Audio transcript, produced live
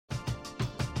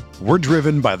We're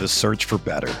driven by the search for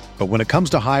better. But when it comes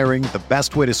to hiring, the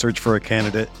best way to search for a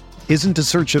candidate isn't to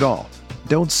search at all.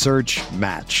 Don't search,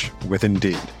 match with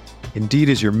Indeed. Indeed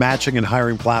is your matching and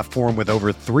hiring platform with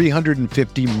over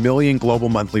 350 million global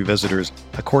monthly visitors,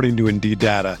 according to Indeed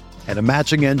data, and a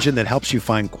matching engine that helps you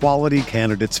find quality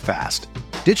candidates fast.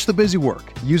 Ditch the busy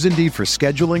work. Use Indeed for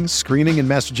scheduling, screening, and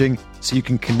messaging so you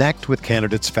can connect with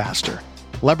candidates faster.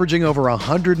 Leveraging over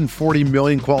 140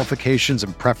 million qualifications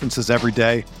and preferences every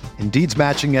day, Indeed's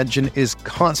matching engine is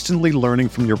constantly learning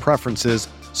from your preferences,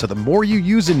 so the more you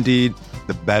use Indeed,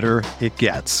 the better it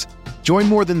gets. Join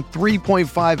more than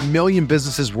 3.5 million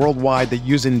businesses worldwide that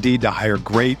use Indeed to hire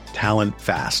great talent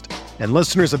fast. And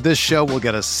listeners of this show will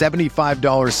get a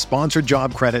 $75 sponsored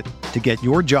job credit to get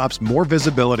your jobs more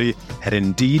visibility at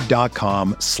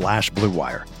Indeed.com/Blue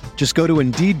Wire. Just go to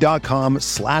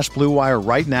Indeed.com/Blue Wire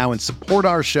right now and support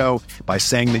our show by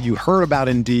saying that you heard about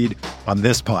Indeed on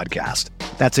this podcast.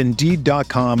 That's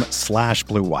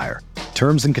Indeed.com/Blue Wire.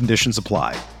 Terms and conditions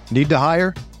apply. Need to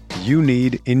hire? You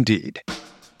need Indeed.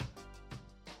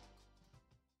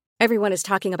 Everyone is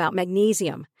talking about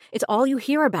magnesium. It's all you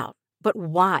hear about. But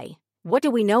why? What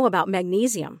do we know about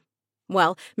magnesium?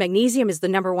 Well, magnesium is the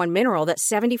number one mineral that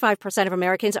 75% of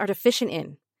Americans are deficient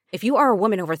in. If you are a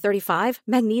woman over 35,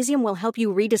 magnesium will help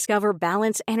you rediscover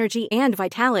balance, energy, and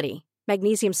vitality.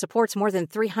 Magnesium supports more than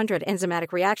 300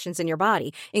 enzymatic reactions in your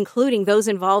body, including those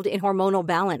involved in hormonal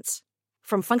balance.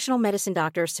 From functional medicine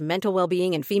doctors to mental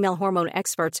well-being and female hormone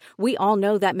experts, we all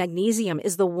know that magnesium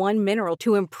is the one mineral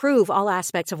to improve all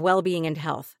aspects of well-being and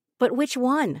health. But which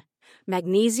one?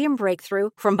 Magnesium Breakthrough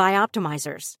from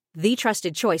Bioptimizers, the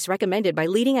trusted choice recommended by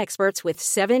leading experts with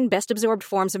 7 best-absorbed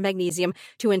forms of magnesium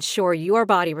to ensure your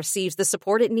body receives the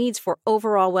support it needs for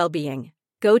overall well-being.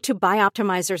 Go to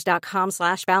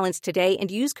bioptimizers.com/balance today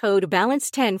and use code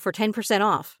BALANCE10 for 10%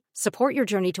 off. Support your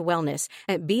journey to wellness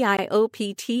at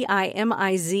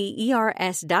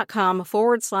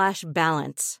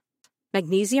bioptimizers.com/balance.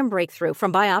 Magnesium Breakthrough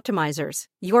from Bioptimizers,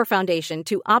 your foundation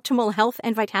to optimal health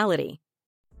and vitality.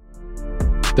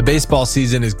 The baseball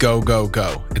season is go, go,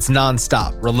 go. It's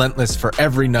nonstop, relentless for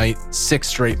every night, 6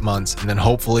 straight months, and then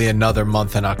hopefully another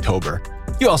month in October.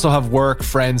 You also have work,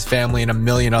 friends, family, and a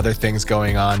million other things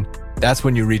going on. That's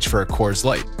when you reach for a Coors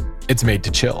Light. It's made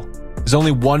to chill. There's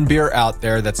only one beer out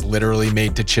there that's literally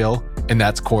made to chill, and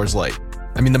that's Coors Light.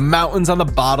 I mean, the mountains on the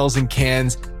bottles and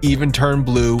cans even turn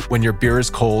blue when your beer is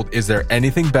cold. Is there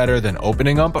anything better than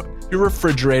opening up your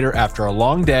refrigerator after a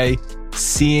long day,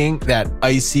 seeing that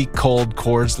icy cold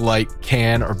Coors Light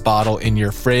can or bottle in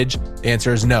your fridge? The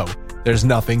answer is no. There's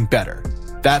nothing better.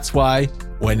 That's why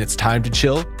when it's time to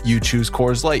chill, you choose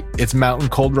Coors Light. It's mountain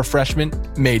cold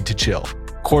refreshment made to chill.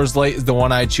 Coors Light is the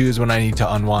one I choose when I need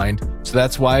to unwind. So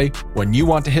that's why when you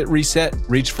want to hit reset,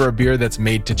 reach for a beer that's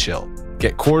made to chill.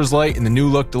 Get Coors Light in the new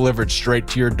look delivered straight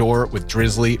to your door with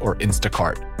Drizzly or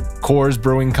Instacart. Coors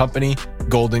Brewing Company,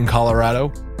 Golden,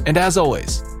 Colorado. And as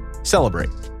always,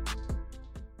 celebrate.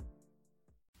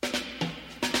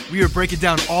 We are breaking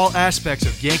down all aspects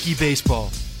of Yankee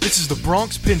baseball. This is the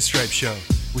Bronx Pinstripe Show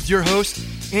with your hosts,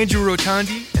 Andrew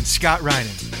Rotondi and Scott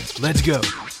Reinen. Let's go.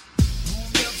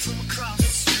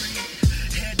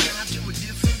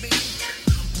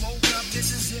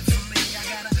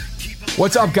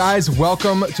 What's up, guys?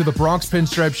 Welcome to the Bronx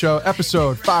Pinstripe Show,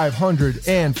 episode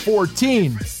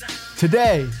 514.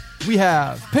 Today, we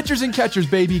have pitchers and catchers,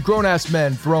 baby. Grown-ass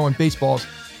men throwing baseballs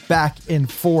back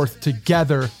and forth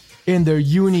together in their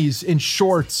unis, in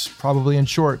shorts, probably in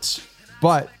shorts.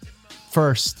 But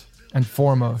first and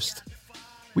foremost,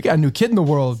 we got a new kid in the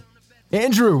world.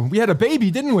 Andrew, we had a baby,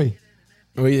 didn't we?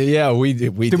 We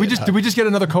did. Did we just get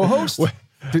another co-host?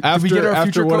 Did we get our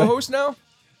future co-host now?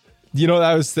 You know,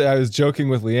 I was joking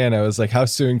with Leanne. I was like, how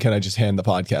soon can I just hand the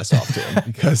podcast off to him?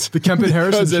 Because the Kemp and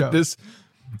Harrison show.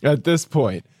 At this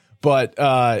point. But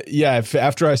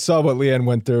after I saw what Leanne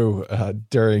went through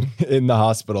in the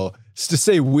hospital, just to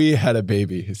say we had a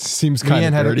baby, it seems kind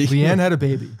of dirty. Leanne had a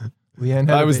baby.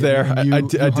 I was there. I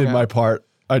did my part.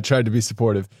 I tried to be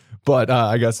supportive. But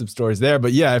I got some stories there.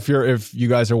 But yeah, if you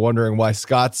guys are wondering why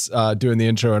Scott's doing the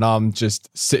intro and I'm just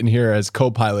sitting here as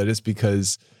co-pilot, it's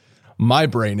because my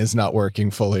brain is not working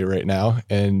fully right now.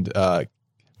 And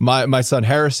my son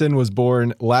Harrison was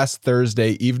born last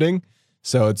Thursday evening.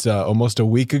 So it's almost a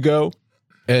week ago.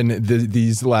 And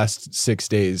these last 6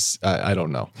 days, I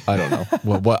don't know. I don't know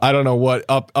what I don't know what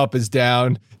up is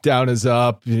down is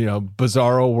up. You know,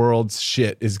 bizarro world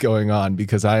shit is going on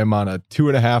because I am on a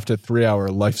 2.5 to 3 hour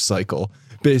life cycle.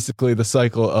 Basically, the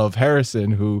cycle of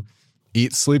Harrison, who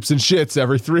eats, sleeps, and shits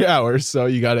every 3 hours. So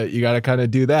you gotta kind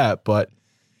of do that. But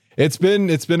it's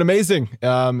been amazing.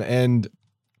 And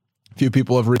A few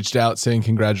people have reached out saying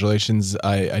congratulations.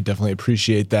 I definitely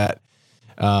appreciate that.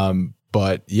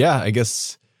 But yeah, I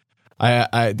guess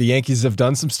the Yankees have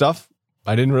done some stuff.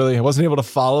 I wasn't able to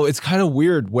follow. It's kind of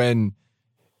weird when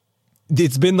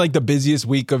it's been like the busiest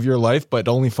week of your life, but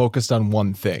only focused on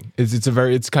one thing.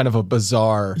 It's kind of a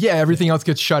bizarre. Yeah, everything else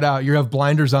gets shut out. You have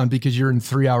blinders on because you're in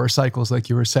 3-hour cycles, like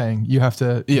you were saying. You have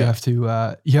to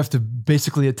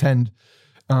basically attend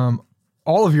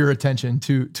all of your attention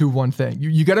to one thing.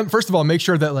 You got to first of all make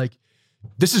sure that like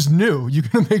this is new. You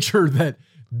got to make sure that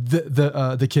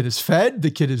the kid is fed,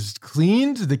 the kid is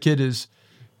cleaned, the kid is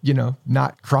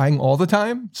not crying all the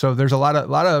time. So there's a lot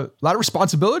of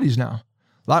responsibilities now.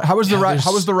 How was the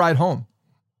ride home?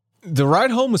 The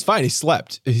ride home was fine. He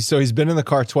slept. So he's been in the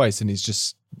car twice and he's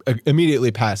just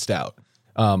immediately passed out.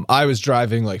 I was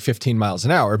driving like 15 miles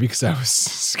an hour because I was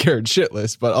scared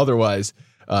shitless, but otherwise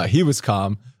he was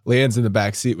calm. Leanne's in the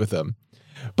back seat with him.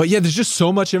 But yeah, there's just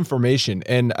so much information.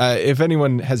 And if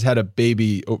anyone has had a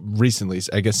baby recently,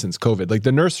 I guess since COVID, like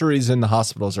the nurseries and the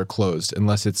hospitals are closed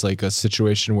unless it's like a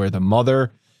situation where the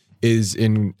mother is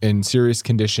in serious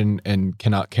condition and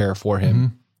cannot care for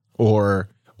him, or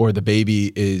the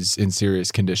baby is in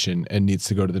serious condition and needs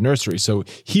to go to the nursery. So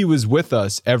he was with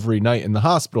us every night in the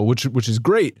hospital, which is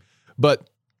great. But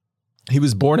he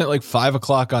was born at like 5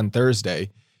 o'clock on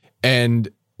Thursday, and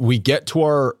we get to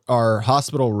our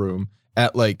hospital room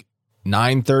at like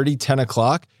 9:30, 10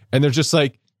 o'clock, and they're just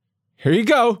like, here you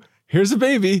go. Here's a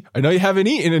baby. I know you haven't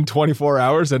eaten in 24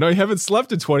 hours. I know you haven't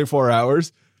slept in 24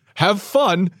 hours. Have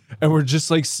fun. And we're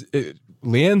just like,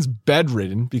 Leanne's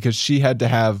bedridden because she had to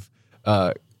have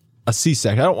a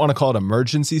C-section. I don't want to call it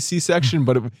emergency C-section,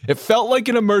 but it felt like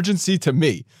an emergency to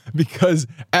me because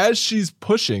as she's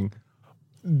pushing,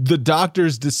 the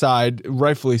doctors decide,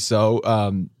 rightfully so,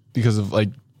 because of like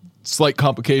slight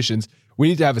complications, we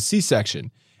need to have a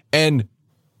C-section. And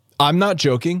I'm not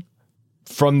joking.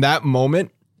 From that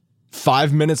moment,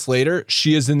 5 minutes later,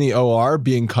 she is in the OR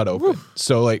being cut open.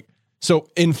 So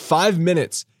in 5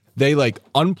 minutes, they like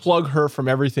unplug her from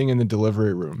everything in the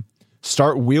delivery room,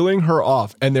 start wheeling her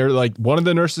off. And they're like, one of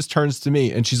the nurses turns to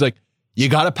me and she's like, you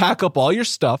got to pack up all your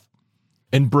stuff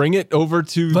and bring it over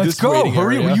to this waiting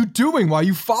Hurry. area. What are you doing? Why are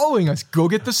you following us? Go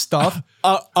get the stuff.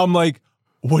 I'm like,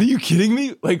 what are you kidding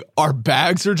me? Like our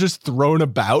bags are just thrown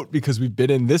about because we've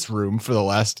been in this room for the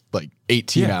last like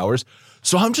 18 hours.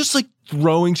 So I'm just like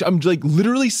I'm like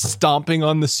literally stomping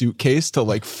on the suitcase to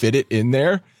like fit it in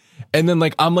there. And then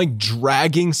like, I'm like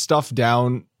dragging stuff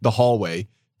down the hallway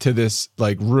to this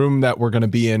like room that we're going to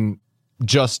be in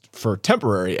just for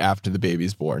temporary after the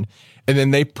baby's born. And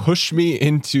then they push me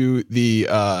into the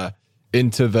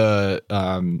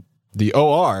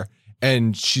OR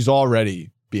and she's already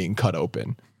being cut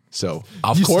open. So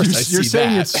of course I see you're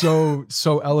saying that. it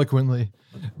so eloquently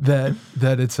that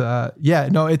it's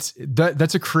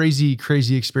that's a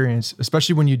crazy experience,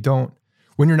 especially when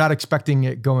you're not expecting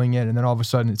it going in, and then all of a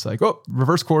sudden it's like, oh,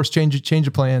 reverse course, change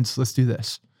of plans, let's do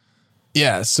this.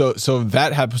 Yeah, so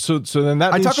that happens. So then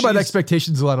that means I talk about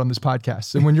expectations a lot on this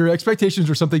podcast, and when your expectations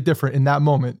are something different in that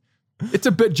moment, it's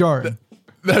a bit jarring.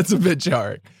 That's a bit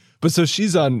jarring. But so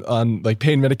she's on like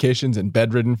pain medications and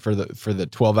bedridden for the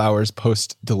 12 hours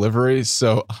post delivery.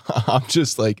 So I'm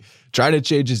just like trying to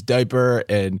change his diaper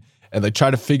and like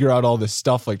try to figure out all this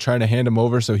stuff, like trying to hand him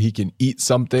over so he can eat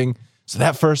something. So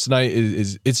that first night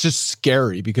it's just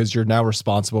scary because you're now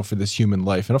responsible for this human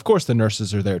life. And of course the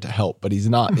nurses are there to help, but he's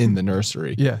not in the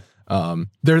nursery. Yeah.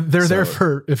 They're there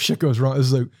for if shit goes wrong.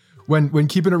 It's like when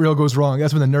keeping it real goes wrong,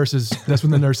 that's when the nurses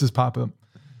pop up.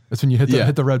 That's when you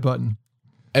hit the red button.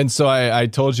 And so I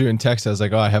told you in text, I was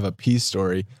like, oh, I have a pee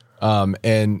story.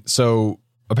 And so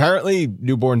apparently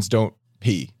newborns don't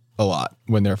pee a lot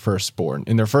when they're first born.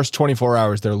 In their first 24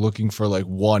 hours, they're looking for like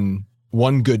one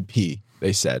good pee,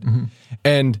 they said. Mm-hmm.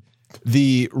 And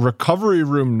the recovery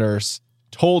room nurse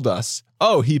told us,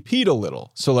 oh, he peed a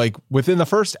little. So like within the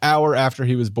first hour after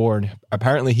he was born,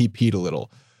 apparently he peed a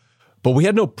little. But we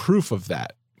had no proof of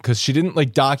that because she didn't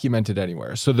like document it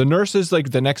anywhere. So the nurses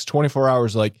like the next 24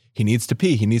 hours, like he needs to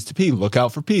pee. Look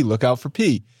out for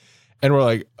pee. And we're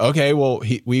like, okay, well,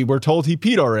 we were told he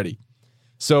peed already.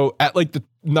 So at like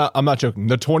I'm not joking,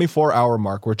 the 24-hour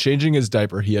mark, we're changing his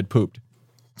diaper. He had pooped.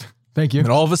 Thank you. And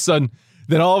all of a sudden,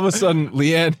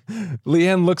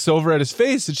 Leanne looks over at his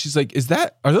face and she's like,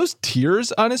 are those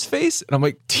tears on his face? And I'm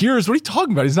like, tears? What are you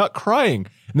talking about? He's not crying.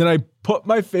 And then I put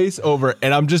my face over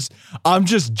and I'm just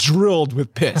drilled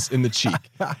with piss in the cheek.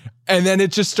 And then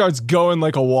it just starts going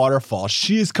like a waterfall.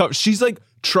 She's like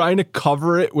trying to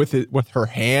cover it with her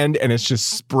hand and it's just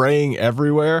spraying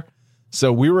everywhere.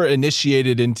 So we were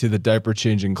initiated into the diaper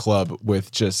changing club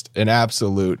with just an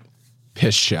absolute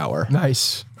piss shower.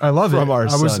 Nice. I love from it. Our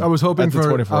I was hoping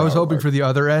for the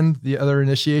other end, the other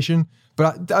initiation,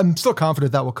 but I'm still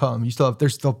confident that will come.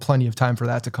 There's still plenty of time for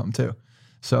that to come too.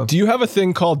 So do you have a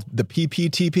thing called the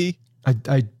PPTP?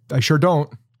 I sure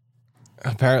don't.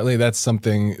 Apparently that's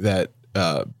something that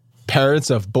parents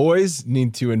of boys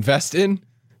need to invest in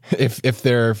if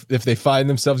they find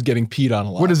themselves getting peed on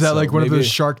a lot. What is that, so like one of those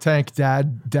Shark Tank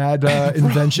dad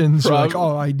inventions? You're like,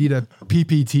 oh, I need a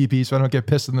PPTP so I don't get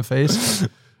pissed in the face.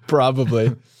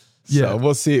 Probably. Yeah,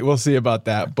 so we'll see about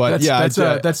that. But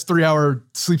that's 3 hour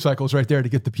sleep cycles right there to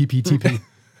get the PPTP.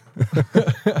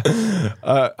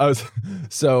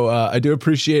 I do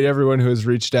appreciate everyone who has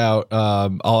reached out.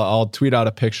 I'll tweet out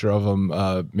a picture of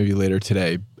them maybe later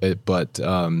today.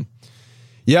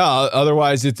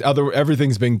 Otherwise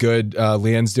everything's been good.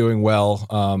 Leanne's doing well.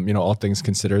 All things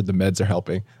considered, the meds are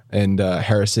helping, and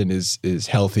Harrison is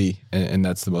healthy, and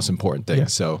that's the most important thing. Yeah.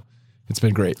 So it's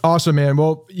been great. Awesome, man.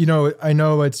 Well, I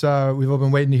know it's we've all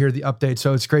been waiting to hear the update,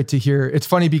 so it's great to hear. It's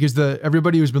funny because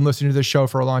everybody who's been listening to this show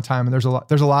for a long time, and there's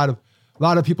a lot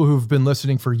of people who've been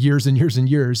listening for years and years and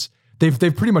years. They've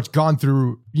pretty much gone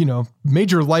through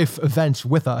major life events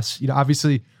with us.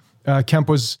 Obviously, Kemp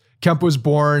was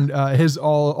born.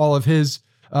 All of his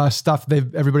stuff.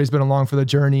 Everybody's been along for the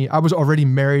journey. I was already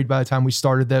married by the time we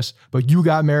started this, but you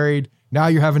got married. Now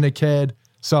you're having a kid.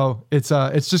 So it's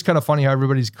just kind of funny how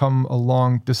everybody's come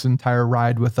along this entire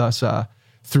ride with us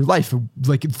through life,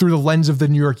 like through the lens of the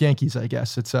New York Yankees. I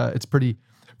guess it's pretty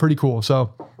cool.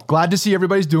 So glad to see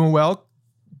everybody's doing well.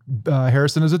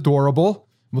 Harrison is adorable.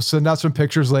 We'll send out some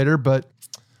pictures later, but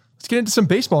let's get into some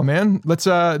baseball, man. Let's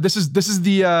this is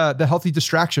the healthy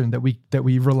distraction that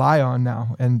we rely on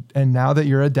now. And now that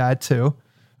you're a dad too,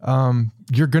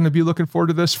 you're going to be looking forward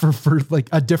to this for like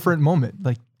a different moment.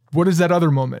 Like, what is that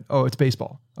other moment? Oh, it's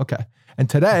baseball. Okay. And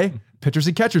today, pitchers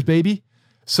and catchers, baby.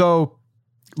 So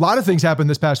a lot of things happened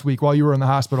this past week while you were in the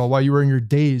hospital, while you were in your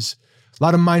days. A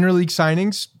lot of minor league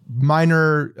signings,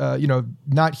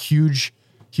 not huge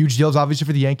deals, obviously,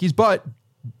 for the Yankees, but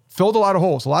filled a lot of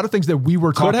holes. A lot of things that we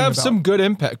were talking about. Could have some good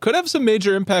impact. Could have some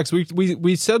major impacts.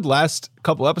 We said last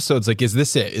couple episodes, like, is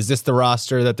this it? Is this the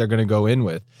roster that they're going to go in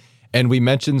with? And we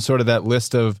mentioned sort of that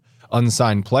list of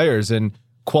unsigned players and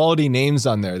quality names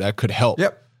on there that could help.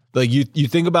 Yep. Like you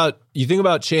think about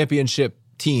championship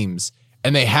teams,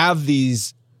 and they have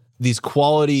these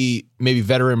quality, maybe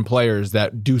veteran players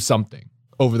that do something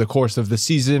over the course of the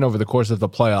season, over the course of the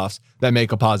playoffs, that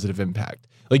make a positive impact.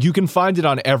 Like, you can find it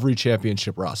on every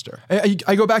championship roster.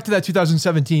 I go back to that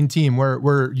 2017 team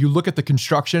where you look at the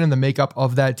construction and the makeup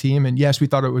of that team. And yes, we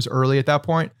thought it was early at that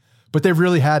point, but they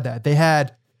really had that. They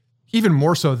had, even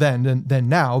more so then than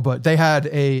now, but they had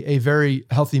a very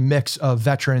healthy mix of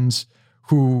veterans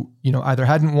who, either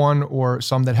hadn't won or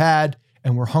some that had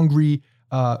and were hungry.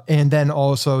 And then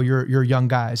also your young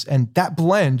guys. And that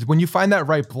blend, when you find that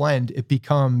right blend,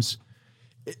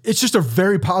 it's just a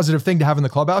very positive thing to have in the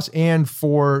clubhouse and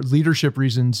for leadership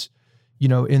reasons,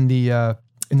 in the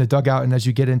dugout and as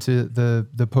you get into the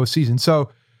postseason. So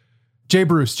Jay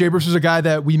Bruce was a guy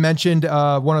that we mentioned.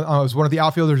 One of the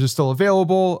outfielders is still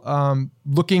available.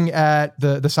 Looking at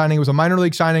the signing, it was a minor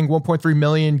league signing, $1.3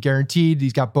 million guaranteed.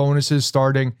 He's got bonuses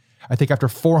starting, I think, after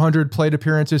 400 plate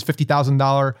appearances,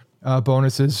 $50,000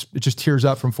 bonuses. It just tiers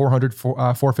up from 400,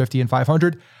 450, and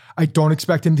 500. I don't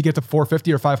expect him to get to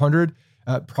 450 or 500.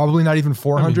 Probably not even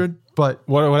 400. But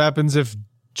what happens if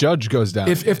Judge goes down?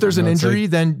 If there's an injury,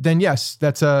 then yes,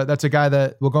 that's a guy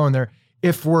that will go in there.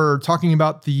 If we're talking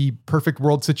about the perfect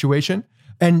world situation,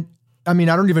 and I mean,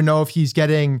 I don't even know if he's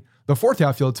getting the fourth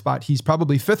outfield spot. He's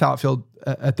probably fifth outfield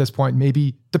at this point.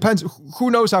 Maybe, depends. Who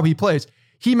knows how he plays?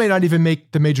 He may not even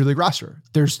make the major league roster.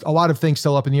 There's a lot of things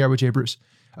still up in the air with Jay Bruce.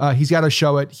 He's got to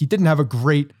show it. He didn't have a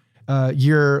great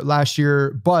year last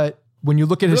year, but when you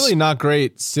look at really not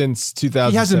great since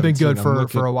 2017. He hasn't been good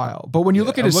for a while. But when you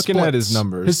look at his splits, at his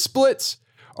numbers, his splits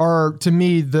are, to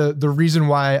me, the reason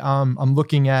why I'm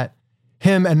looking at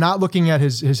him and not looking at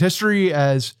his history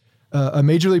as a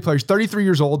major league player. He's 33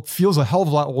 years old, feels a hell of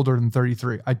a lot older than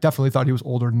 33. I definitely thought he was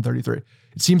older than 33.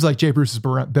 It seems like Jay Bruce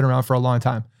has been around for a long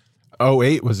time.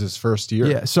 08 was his first year.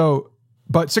 Yeah. So,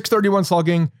 but 631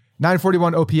 slugging,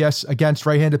 941 OPS against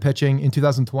right-handed pitching in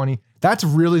 2020. That's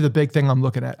really the big thing I'm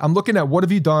looking at. I'm looking at what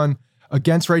have you done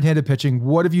against right-handed pitching?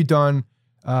 What have you done?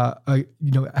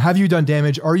 Have you done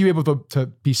damage? Are you able to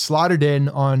be slotted in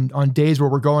on days where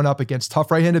we're going up against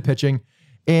tough right-handed pitching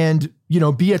and,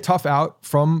 be a tough out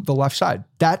from the left side?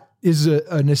 That is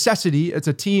a necessity. It's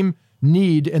a team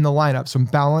need in the lineup, some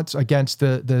balance against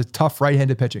the tough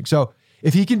right-handed pitching. So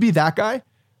if he can be that guy,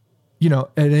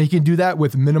 and he can do that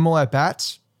with minimal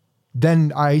at-bats,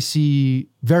 then I see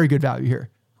very good value here.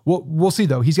 We'll see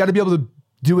though. He's got to be able to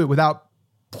do it without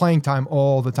playing time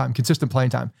all the time, consistent playing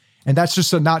time. And that's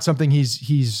just not something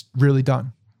he's really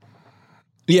done.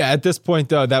 Yeah, at this point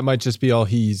though, that might just be all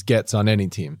he gets on any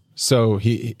team. So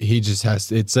he just has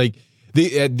to, it's like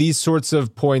these sorts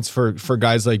of points for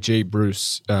guys like Jay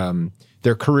Bruce,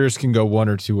 their careers can go one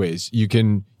or two ways. You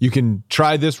can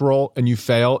try this role and you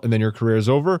fail and then your career is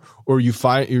over, or you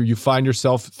find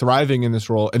yourself thriving in this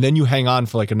role and then you hang on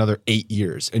for like another 8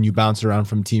 years and you bounce around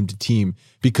from team to team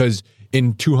because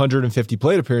in 250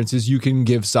 plate appearances, you can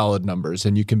give solid numbers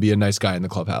and you can be a nice guy in the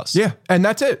clubhouse. Yeah, and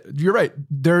that's it. You're right.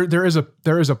 There is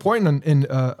a point in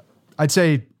I'd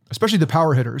say especially the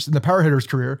power hitters in the power hitters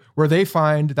career where they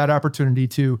find that opportunity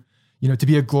to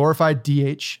be a glorified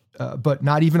DH, but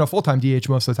not even a full-time DH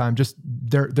most of the time. Just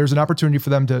there's an opportunity for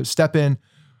them to step in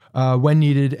when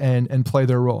needed and play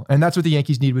their role. And that's what the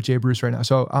Yankees need with Jay Bruce right now.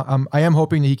 So I am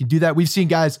hoping that he can do that. We've seen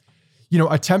guys,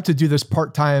 attempt to do this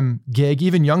part-time gig,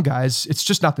 even young guys. It's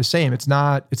just not the same. It's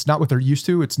not what they're used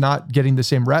to. It's not getting the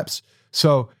same reps.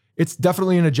 So it's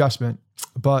definitely an adjustment,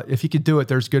 but if he could do it,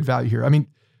 there's good value here. I mean,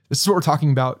 this is what we're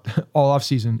talking about all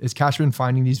offseason is Cashman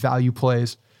finding these value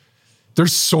plays.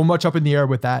 There's so much up in the air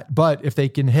with that, but if they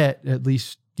can hit at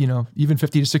least, even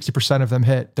 50 to 60% of them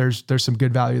hit, there's some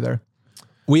good value there.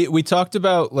 We talked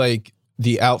about like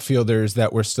the outfielders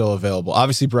that were still available.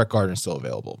 Obviously Brett Gardner is still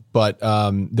available, but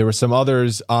there were some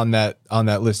others on that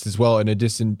list as well. In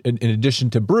addition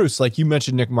to Bruce, like you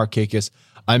mentioned Nick Markakis,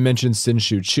 I mentioned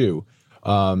Sin-Shu Chu.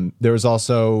 There was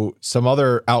also some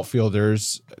other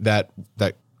outfielders that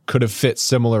could have fit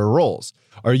similar roles.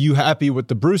 Are you happy with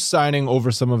the Bruce signing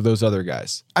over some of those other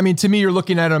guys? I mean, to me, you're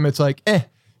looking at them, it's like,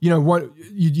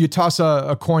 you toss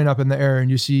a coin up in the air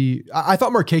and you see, I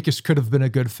thought Markakis could have been a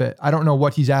good fit. I don't know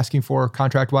what he's asking for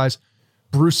contract wise.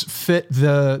 Bruce fit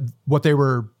what they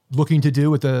were looking to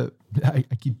do with I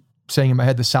keep saying in my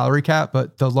head, the salary cap,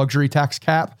 but the luxury tax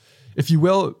cap, if you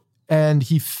will. And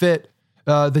he fit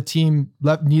the team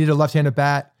needed a left-handed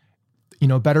bat,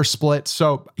 better split.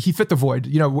 So he fit the void.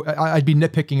 I'd be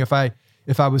nitpicking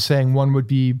if I was saying one would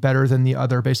be better than the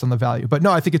other based on the value. But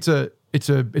no, I think it's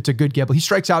a good gamble. He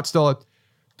strikes out still at,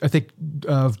 I think,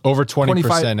 over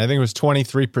 20%. I think it was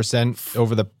 23%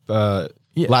 over the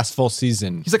last full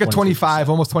season. He's like a 25,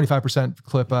 almost 25%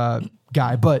 clip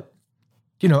guy. But,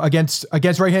 against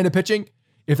right-handed pitching,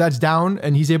 if that's down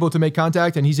and he's able to make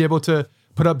contact and he's able to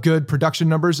put up good production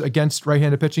numbers against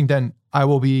right-handed pitching, then I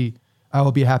will be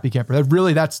a happy camper.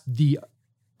 That's the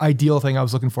ideal thing I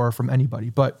was looking for from anybody.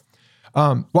 But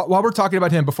while we're talking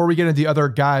about him, before we get into the other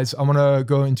guys, I want to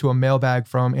go into a mailbag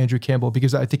from Andrew Campbell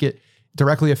because I think it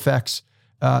directly affects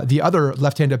the other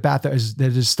left-handed bat that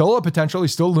is still a potential.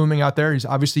 He's still looming out there. He's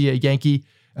obviously a Yankee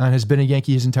and has been a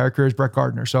Yankee his entire career, is Brett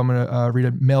Gardner. So I'm going to read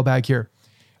a mailbag here.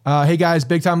 Hey guys,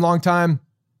 big time, long time.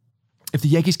 If the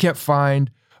Yankees can't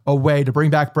find a way to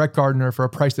bring back Brett Gardner for a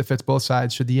price that fits both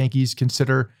sides, should the Yankees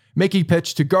consider making a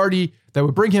pitch to Gardy that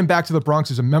would bring him back to the Bronx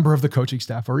as a member of the coaching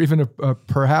staff, or even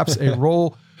perhaps a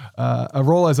role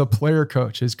as a player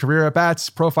coach? His career at bats,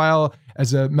 profile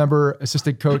as a member,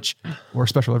 assistant coach, or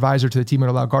special advisor to the team would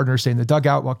allow Gardner to stay in the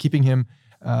dugout while keeping him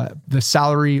the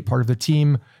salary part of the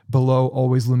team below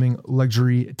always looming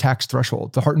luxury tax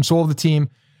threshold. The heart and soul of the team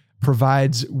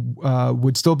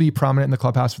would still be prominent in the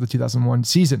clubhouse for the 2001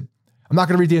 season. I'm not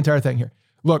going to read the entire thing here.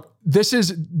 Look, this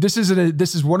is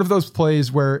one of those plays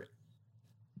where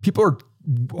people are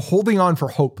holding on for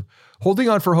hope.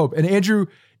 And Andrew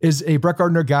is a Brett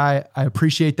Gardner guy. I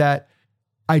appreciate that.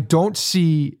 I don't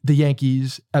see the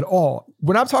Yankees at all.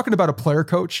 When I'm talking about a player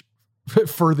coach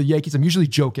for the Yankees, I'm usually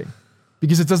joking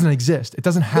because it doesn't exist. It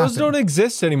doesn't happen. Those don't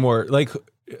exist anymore. Like,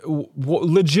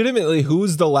 legitimately,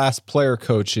 who's the last player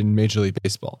coach in Major League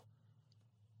Baseball?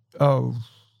 Oh,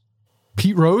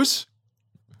 Pete Rose?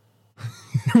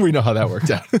 We know how that worked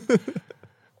out.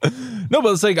 No,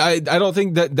 but it's like, I don't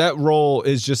think that role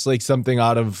is just like something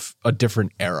out of a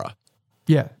different era.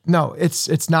 Yeah, no,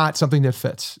 it's not something that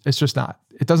fits. It's just not.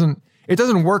 It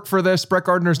doesn't work for this. Brett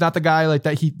Gardner's not the guy like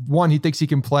that. He thinks he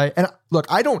can play. And look,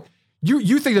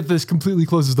 you think that this completely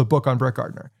closes the book on Brett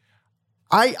Gardner.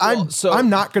 I'm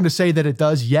not going to say that it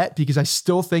does yet because I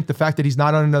still think the fact that he's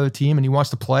not on another team and he wants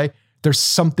to play, there's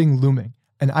something looming.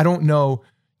 And I don't know,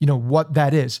 what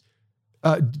that is.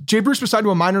 Jay Bruce was signed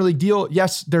to a minor league deal.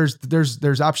 Yes,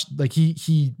 there's options. Like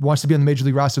he wants to be on the major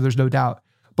league roster. There's no doubt.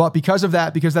 But because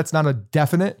that's not a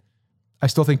definite, I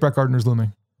still think Brett Gardner's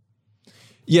looming.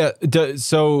 Yeah.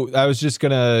 So I was just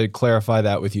going to clarify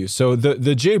that with you. So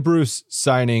the Jay Bruce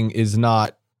signing is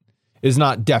not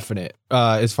definite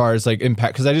as far as like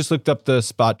impact. Cause I just looked up the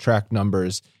spot track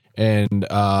numbers and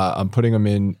I'm putting them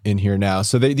in here now.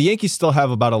 So the Yankees still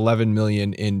have about $11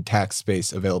 million in tax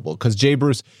space available because Jay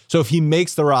Bruce. So if he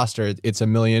makes the roster, it's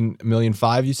 $1.5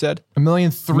 million. You said $1.35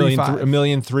 million. $1.35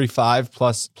 million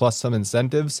plus some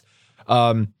incentives.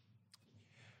 But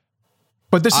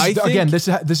this is again, this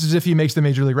is if he makes the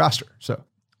major league roster.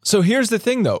 So here's the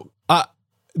thing, though.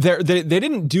 They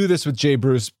didn't do this with Jay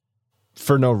Bruce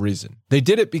for no reason. They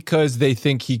did it because they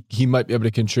think he might be able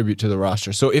to contribute to the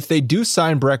roster. So if they do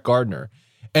sign Brett Gardner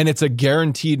and it's a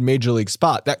guaranteed major league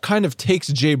spot, that kind of takes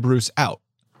Jay Bruce out.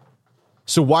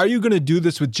 So why are you going to do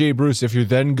this with Jay Bruce if you're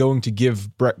then going to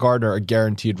give Brett Gardner a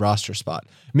guaranteed roster spot?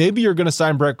 Maybe you're going to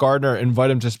sign Brett Gardner,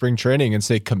 invite him to spring training and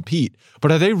say compete, but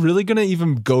are they really going to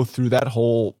even go through that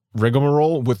whole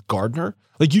rigmarole with Gardner?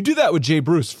 Like, you do that with Jay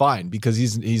Bruce, fine, because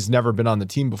he's never been on the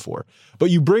team before.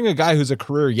 But you bring a guy who's a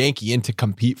career Yankee in to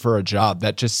compete for a job,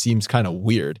 that just seems kind of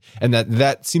weird. And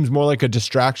that seems more like a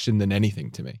distraction than anything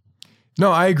to me.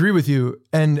 No, I agree with you.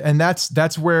 And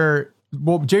that's where,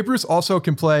 well, Jay Bruce also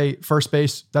can play first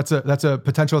base. That's a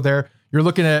potential there. You're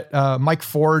looking at Mike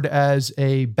Ford as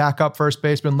a backup first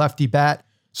baseman, lefty bat.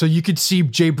 So you could see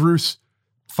Jay Bruce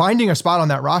finding a spot on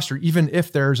that roster, even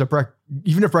if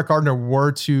Brett Gardner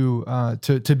were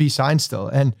to be signed still.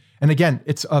 And again,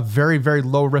 it's a very, very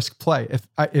low risk play.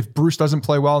 If Bruce doesn't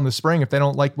play well in the spring, if they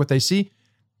don't like what they see,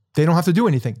 they don't have to do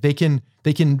anything. They can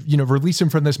release him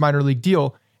from this minor league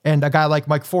deal, and a guy like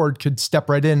Mike Ford could step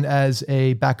right in as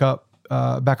a backup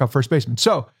first baseman.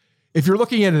 So if you're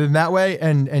looking at it in that way,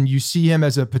 and you see him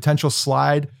as a potential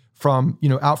slide from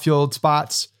outfield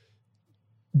spots,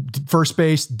 first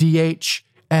base, DH.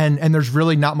 And there's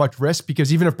really not much risk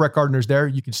because even if Brett Gardner's there,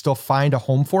 you can still find a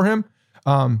home for him.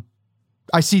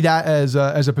 I see that as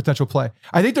a potential play.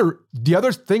 I think the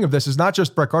other thing of this is not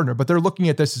just Brett Gardner, but they're looking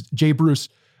at this as Jay Bruce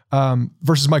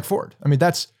versus Mike Ford. I mean,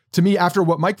 that's, to me, after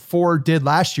what Mike Ford did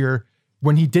last year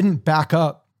when he didn't back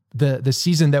up the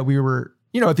season that we were,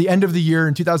 at the end of the year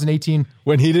in 2018,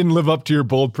 when he didn't live up to your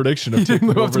bold prediction of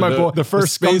taking over the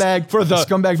first scumbag for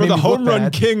the home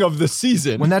run king of the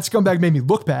season. When that scumbag made me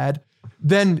look bad,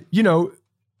 then,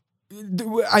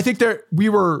 I think a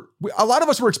lot of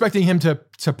us were expecting him to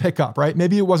pick up, right?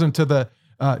 Maybe it wasn't to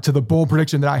the bold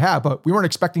prediction that I have, but we weren't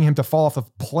expecting him to fall off the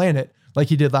planet like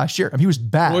he did last year. I mean, he was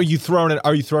bad. Well, are you throwing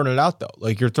it out though?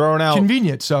 Like, you're throwing out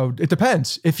convenient. So it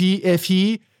depends. If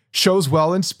he shows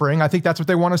well in spring, I think that's what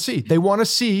they want to see. They want to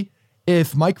see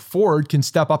if Mike Ford can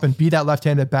step up and be that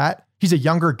left-handed bat. He's a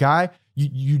younger guy.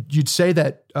 You'd say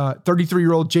that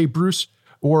 33-year-old Jay Bruce,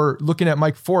 or looking at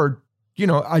Mike Ford,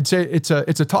 I'd say it's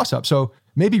a toss-up. So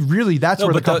maybe really that's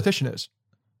where the competition is.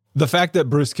 The fact that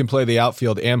Bruce can play the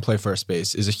outfield and play first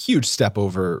base is a huge step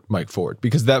over Mike Ford,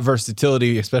 because that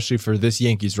versatility, especially for this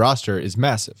Yankees roster, is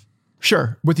massive.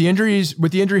 Sure. With the injury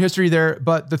history there,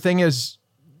 but the thing is,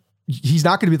 he's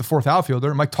not going to be the fourth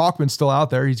outfielder. Mike Tauchman's still out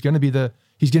there. He's going to be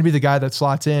the guy that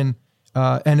slots in.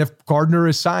 And if Gardner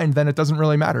is signed, then it doesn't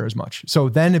really matter as much. So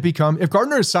then if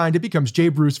Gardner is signed, it becomes Jay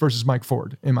Bruce versus Mike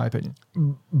Ford, in my opinion.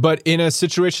 But in a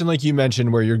situation like you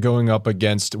mentioned, where you're going up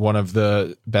against one of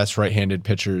the best right-handed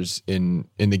pitchers in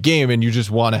the game, and you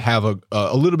just want to have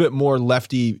a little bit more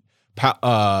lefty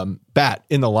bat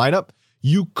in the lineup,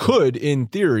 you could, in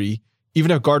theory,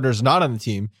 even if Gardner's not on the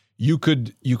team, you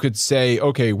could say,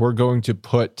 okay, we're going to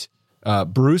put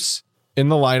Bruce in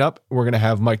the lineup. We're going to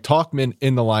have Mike Tauchman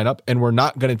in the lineup, and we're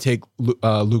not going to take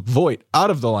Luke Voit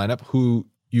out of the lineup, who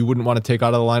you wouldn't want to take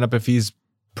out of the lineup if he's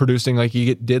producing like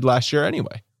he did last year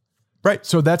anyway. Right.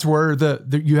 So that's where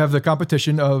you have the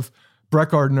competition of Brett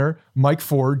Gardner, Mike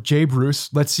Ford, Jay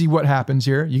Bruce. Let's see what happens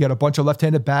here. You got a bunch of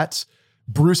left-handed bats.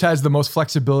 Bruce has the most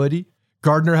flexibility.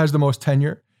 Gardner has the most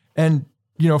tenure. And,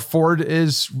 Ford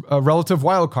is a relative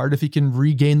wild card if he can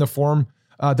regain the form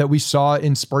that we saw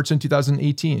in spurts in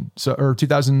 2018 or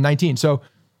 2019. So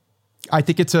I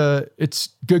think it's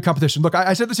good competition. Look,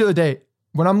 I said this the other day,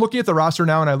 when I'm looking at the roster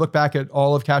now and I look back at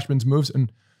all of Cashman's moves,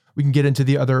 and we can get into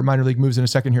the other minor league moves in a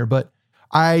second here, but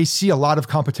I see a lot of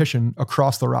competition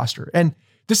across the roster. And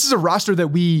this is a roster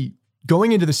that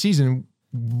going into the season,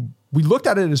 we looked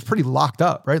at it as pretty locked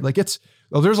up, right? Like there's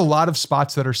a lot of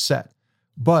spots that are set,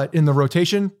 but in the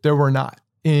rotation, there were not.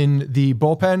 In the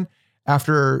bullpen,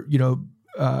 after,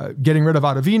 getting rid of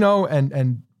Ottavino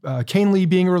and Canely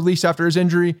being released after his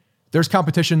injury, there's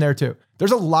competition there too.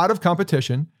 There's a lot of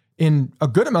competition in a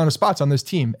good amount of spots on this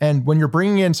team. And when you're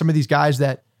bringing in some of these guys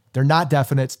that they're not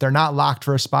definites, they're not locked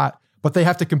for a spot, but they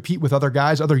have to compete with other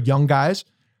guys, other young guys,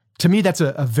 to me, that's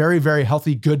a very, very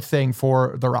healthy, good thing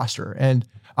for the roster. And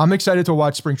I'm excited to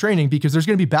watch spring training because there's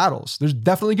going to be battles. There's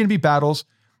definitely going to be battles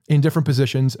in different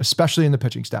positions, especially in the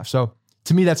pitching staff. So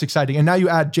to me, that's exciting. And now you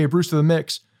add Jay Bruce to the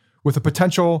mix with a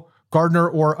potential Gardner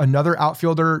or another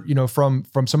outfielder, from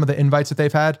some of the invites that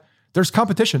they've had, there's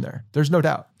competition there. There's no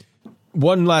doubt.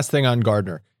 One last thing on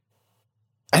Gardner.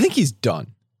 I think he's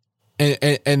done.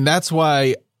 And that's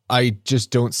why I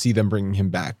just don't see them bringing him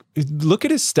back. Look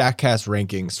at his StatCast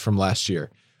rankings from last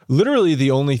year. Literally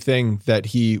the only thing that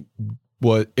he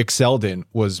excelled in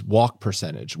was walk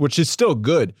percentage, which is still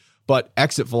good, but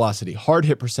exit velocity, hard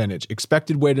hit percentage,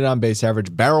 expected weighted on base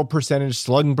average, barrel percentage,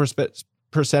 slugging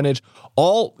percentage,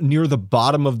 all near the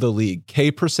bottom of the league. K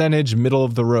percentage, middle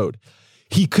of the road.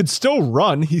 He could still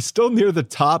run. He's still near the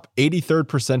top 83rd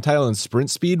percentile in sprint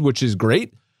speed, which is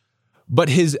great, but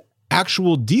his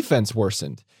actual defense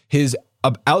worsened. His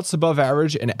outs above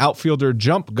average and outfielder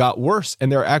jump got worse,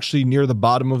 and they're actually near the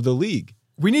bottom of the league.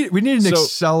 We need an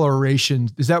acceleration.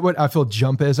 Is that what outfield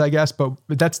jump is, I guess? But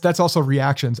that's also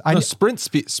reactions. Sprint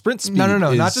speed. No,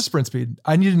 not just sprint speed.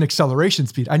 I need an acceleration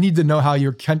speed. I need to know how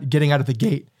you're getting out of the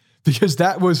gate, because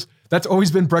that's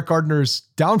always been Brett Gardner's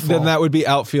downfall. Then that would be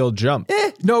outfield jump.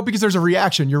 No, because there's a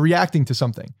reaction. You're reacting to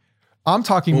something. I'm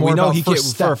talking more about first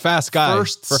step. For a fast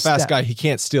guy, he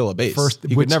can't steal a base.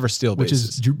 He could never steal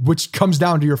bases. Which comes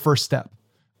down to your first step.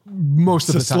 Most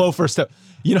of the time. It's a slow first step.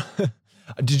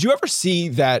 Did you ever see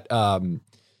that, Tom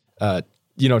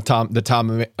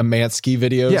Amansky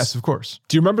videos? Yes, of course.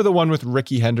 Do you remember the one with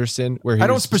Ricky Henderson where I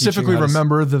don't specifically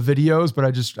remember the videos, but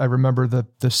I remember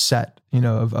the set,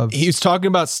 of he was talking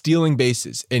about stealing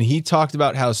bases, and he talked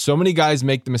about how so many guys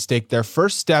make the mistake. Their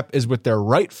first step is with their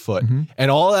right foot. Mm-hmm.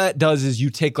 And all that does is you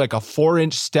take like a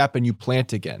 4-inch step and you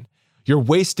plant again. You're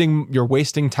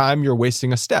wasting time. You're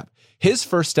wasting a step. His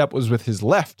first step was with his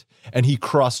left, and he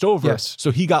crossed over. Yes.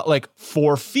 So he got like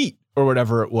 4 feet or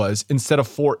whatever it was instead of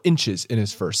 4 inches in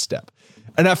his first step.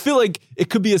 And I feel like it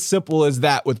could be as simple as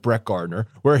that with Brett Gardner,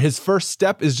 where his first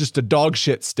step is just a dog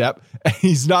shit step, and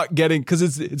he's not getting,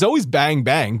 because it's always bang,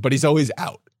 bang, but he's always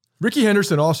out. Ricky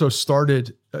Henderson also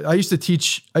started, I used to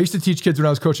teach kids when I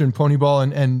was coaching pony ball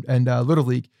and Little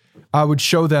League. I would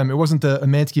show them, it wasn't the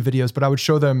Amansky videos, but I would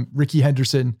show them Ricky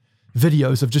Henderson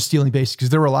videos of just stealing bases, because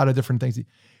there were a lot of different things.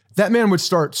 That man would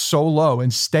start so low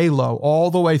and stay low all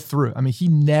the way through. I mean, he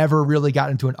never really got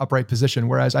into an upright position,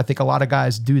 whereas I think a lot of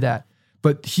guys do that.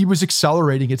 But he was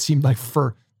accelerating, it seemed like,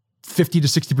 for 50 to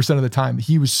 60% of the time.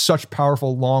 He was such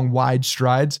powerful, long, wide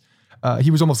strides.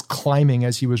 He was almost climbing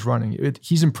as he was running.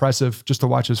 He's impressive just to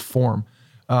watch his form.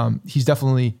 He's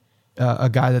definitely a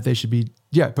guy that they should be.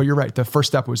 Yeah, but you're right. The first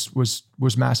step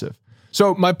was massive.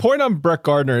 So my point on Brett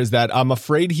Gardner is that I'm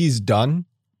afraid he's done.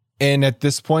 And at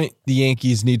this point, the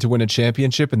Yankees need to win a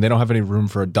championship, and they don't have any room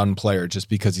for a done player just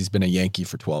because he's been a Yankee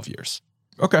for 12 years.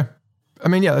 Okay. I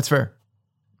mean, yeah, that's fair.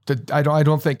 I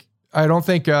don't think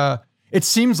it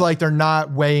seems like they're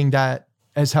not weighing that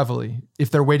as heavily if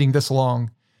they're waiting this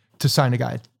long to sign a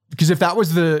guy. Because if that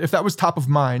was top of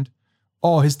mind,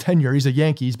 his tenure, he's a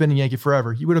Yankee, he's been a Yankee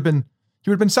forever, he would have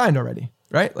been signed already,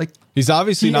 right? Like, he's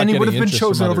obviously not getting interest from other teams. And he would have been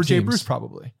chosen over Jay Bruce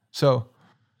probably. So,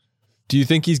 do you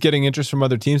think he's getting interest from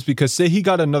other teams? Because say he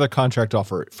got another contract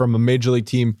offer from a major league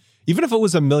team, even if it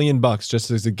was $1 million just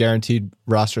as a guaranteed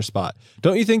roster spot,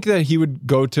 don't you think that he would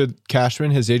go to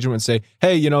Cashman, his agent, and say,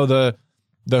 hey, the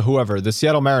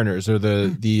Seattle Mariners or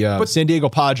the San Diego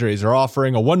Padres are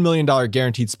offering a $1 million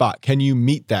guaranteed spot. Can you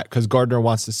meet that? Because Gardner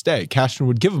wants to stay. Cashman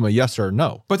would give him a yes or a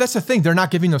no. But that's the thing. They're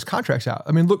not giving those contracts out.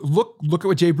 I mean, look at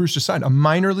what Jay Bruce just signed. A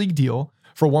minor league deal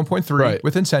for 1.3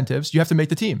 with incentives. You have to make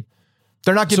the team.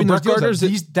 They're not giving those deals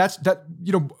out.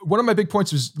 One of my big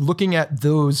points was looking at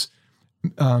those,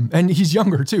 and he's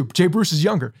younger too. Jay Bruce is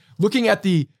younger. Looking at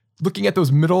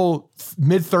those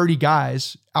mid 30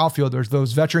 guys, outfielders,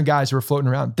 those veteran guys who are floating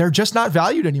around, they're just not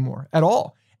valued anymore at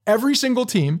all. Every single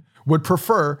team would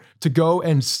prefer to go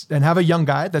and have a young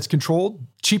guy that's controlled,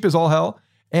 cheap as all hell,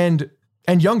 and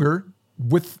younger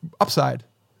with upside,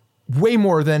 way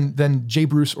more than Jay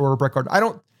Bruce or Brett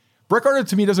Gardner. Brett Gardner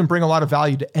to me doesn't bring a lot of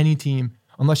value to any team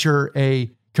unless you're a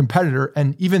competitor,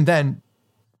 and even then,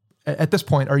 at this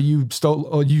point, are you still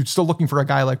looking for a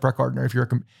guy like Brett Gardner if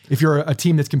you're a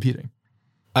team that's competing?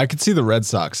 I could see the Red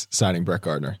Sox signing Brett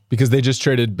Gardner because they just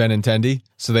traded Benintendi.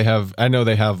 So they have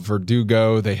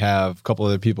Verdugo, they have a couple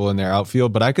other people in their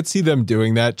outfield, but I could see them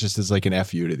doing that just as like an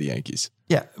FU to the Yankees.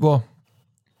 Yeah, well,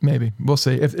 maybe we'll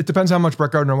see. It depends how much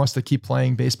Brett Gardner wants to keep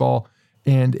playing baseball,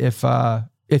 and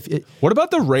what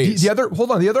about the Rays? The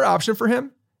other option for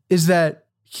him is that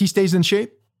he stays in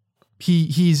shape.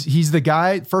 He's the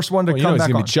guy, first one to come back on. He's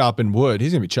going to be chopping wood.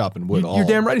 He's going to be chopping wood. You're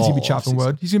damn right he's going to be chopping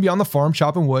wood. He's going to be on the farm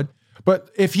chopping wood. But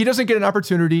if he doesn't get an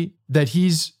opportunity that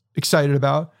he's excited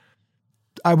about,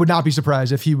 I would not be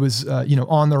surprised if he was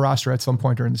on the roster at some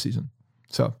point during the season.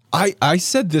 So I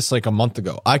said this like a month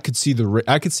ago. I could see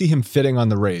him fitting on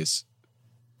the Rays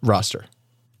roster.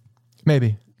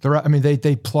 maybe.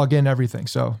 They plug in everything.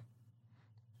 So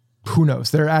who knows?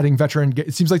 They're adding veteran.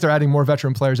 It seems like they're adding more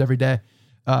veteran players every day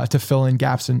to fill in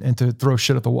gaps and to throw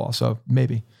shit at the wall. So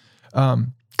maybe.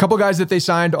 Couple guys that they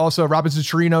signed also, Robinson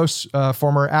Chirinos,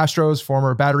 former Astros,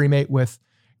 former battery mate with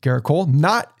Garrett Cole,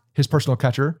 not his personal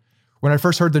catcher. When I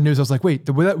first heard the news, I was like, wait,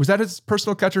 was that his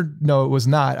personal catcher? No, it was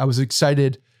not. I was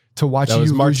excited to watch you lose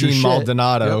your shit. That was Martin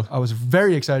Maldonado. Yep, I was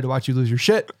very excited to watch you lose your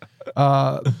shit.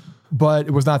 But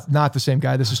it was not the same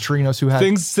guy. This is Chirinos who had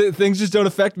things just don't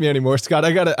affect me anymore, Scott.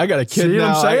 I got a kid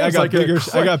now. I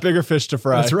got bigger fish to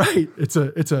fry. That's right. It's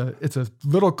a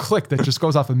little click that just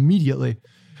goes off immediately.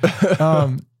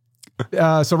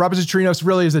 So Robinson Chirinos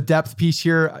really is a depth piece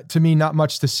here. To me, not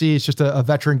much to see. It's just a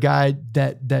veteran guy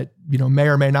that may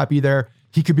or may not be there.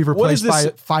 He could be replaced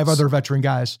by 5 other veteran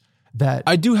guys. That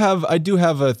I do have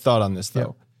a thought on this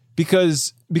though,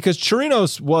 because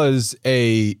Chirinos was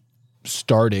a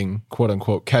starting quote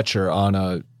unquote catcher on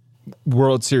a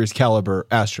World Series caliber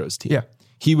Astros team. Yeah,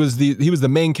 he was the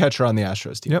main catcher on the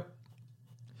Astros team. Yep.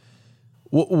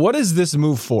 What is this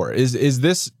move for? Is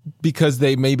this because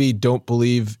they maybe don't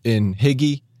believe in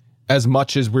Higgy as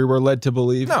much as we were led to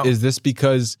believe? No. Is this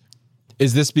because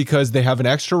they have an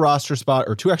extra roster spot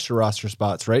or 2 extra roster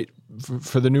spots, right,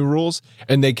 for the new rules,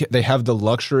 and they have the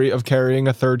luxury of carrying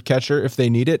a third catcher if they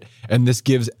need it, and this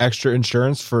gives extra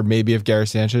insurance for maybe if Gary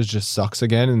Sanchez just sucks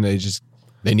again and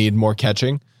they need more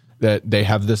catching, that they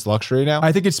have this luxury now?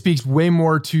 I think it speaks way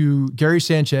more to Gary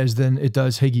Sanchez than it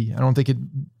does Higgy. I don't think it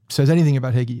says anything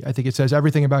about Higgy. I think it says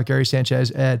everything about Gary Sanchez,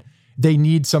 and they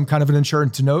need some kind of an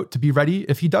insurance note to be ready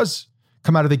if he does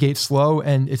come out of the gate slow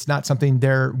and it's not something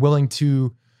they're willing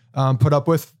to put up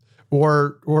with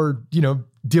or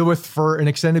deal with for an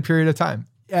extended period of time.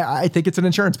 I think it's an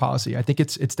insurance policy. I think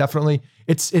it's definitely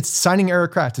it's signing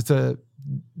Eric Kratz.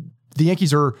 The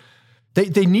Yankees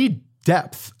they need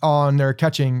depth on their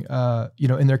catching,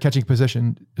 in their catching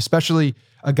position, especially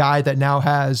a guy that now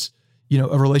has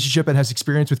a relationship and has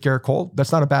experience with Garrett Cole.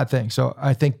 That's not a bad thing. So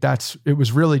I think it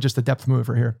was really just a depth move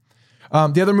right here.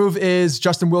 The other move is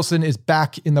Justin Wilson is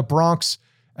back in the Bronx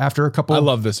after a couple. I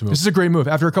love this move. This is a great move.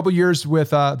 After a couple years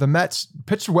with the Mets,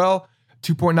 pitched well,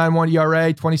 2.91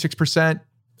 ERA, 26%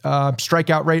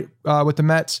 strikeout rate with the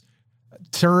Mets.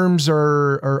 Terms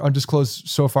are undisclosed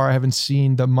so far. I haven't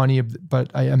seen the money,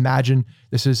 but I imagine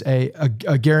this is a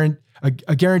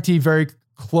guarantee very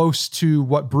close to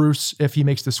what Bruce, if he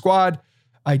makes the squad.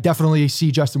 I definitely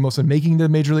see Justin Wilson making the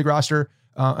major league roster.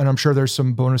 And I'm sure there's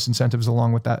some bonus incentives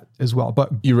along with that as well. But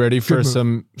you ready for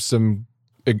some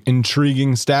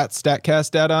intriguing StatCast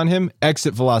data on him?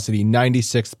 Exit velocity,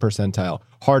 96th percentile.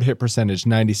 Hard hit percentage,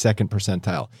 92nd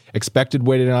percentile. Expected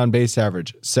weighted on base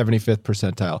average, 75th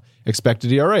percentile.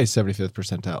 Expected ERA, 75th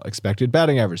percentile. Expected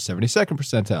batting average, 72nd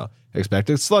percentile.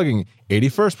 Expected slugging,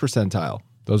 81st percentile.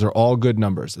 Those are all good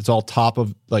numbers. It's all top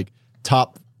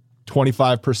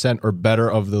 25% or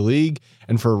better of the league.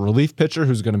 And for a relief pitcher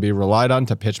who's going to be relied on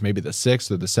to pitch maybe the 6th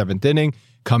or the 7th inning,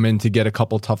 come in to get a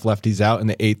couple tough lefties out in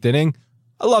the 8th inning,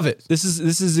 I love it. This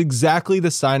is exactly the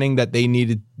signing that they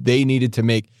needed to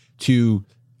make to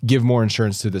give more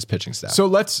insurance to this pitching staff. So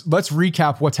let's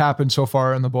recap what's happened so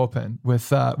far in the bullpen with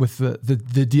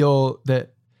the deal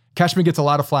that Cashman gets a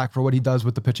lot of flack for what he does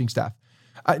with the pitching staff.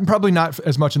 Probably not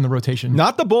as much in the rotation.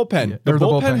 Not the bullpen. Yeah, the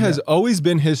bullpen has always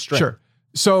been his strength. Sure.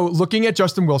 So looking at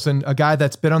Justin Wilson, a guy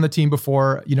that's been on the team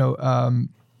before,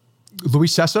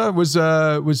 Luis Cessa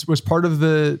was part of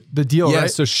the deal,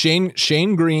 right? So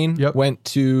Shane Green went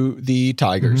to the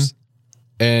Tigers,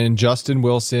 and Justin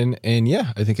Wilson, and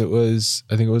I think it was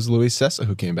Luis Cessa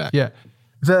who came back. Yeah.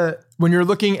 When you're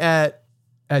looking at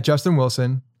Justin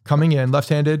Wilson coming in,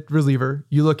 left-handed reliever,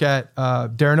 you look at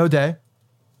Darren O'Day,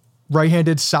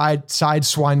 right-handed side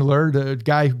swindler, the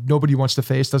guy nobody wants to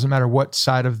face. Doesn't matter what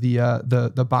side of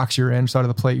the box you're in, side of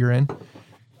the plate you're in.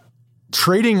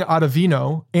 Trading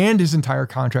Ottavino and his entire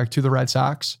contract to the Red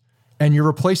Sox, and you're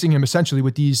replacing him essentially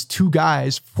with these 2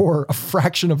 guys for a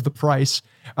fraction of the price.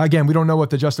 Again, we don't know what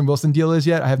the Justin Wilson deal is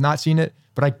yet. I have not seen it,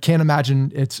 but I can't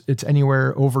imagine it's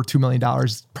anywhere over $2 million,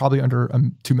 probably under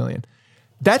 $2 million.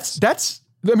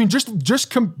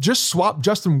 Just swap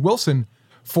Justin Wilson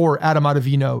for Adam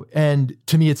Ottavino, and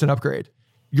to me, it's an upgrade.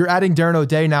 You're adding Darren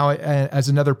O'Day now as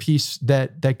another piece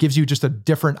that gives you just a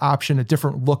different option, a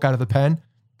different look out of the pen.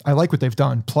 I like what they've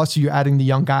done. Plus, you adding the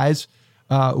young guys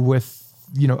with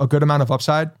a good amount of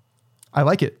upside. I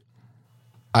like it.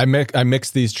 I mix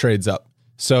these trades up.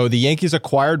 So the Yankees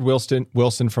acquired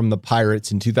Wilson from the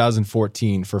Pirates in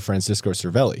 2014 for Francisco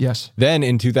Cervelli. Yes. Then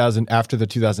after the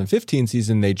 2015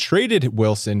 season, they traded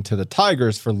Wilson to the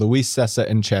Tigers for Luis Cessa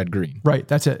and Chad Green. Right.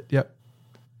 That's it. Yep.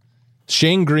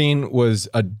 Shane Green was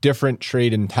a different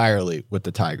trade entirely with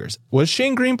the Tigers. Was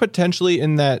Shane Green potentially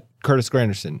in that Curtis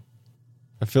Granderson?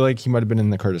 I feel like he might have been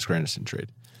in the Curtis Granderson trade.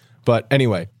 But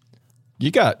anyway, you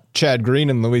got Chad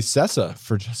Green and Luis Cessa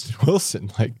for Justin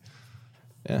Wilson.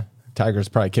 Yeah. Tigers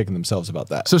probably kicking themselves about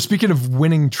that. So speaking of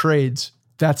winning trades,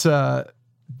 that's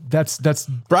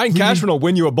Brian Cashman will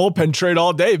win you a bullpen trade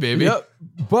all day, baby. Yep.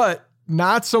 But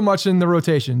not so much in the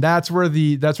rotation. That's where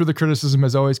the criticism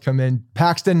has always come in.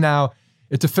 Paxton, now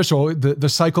it's official. The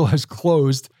cycle has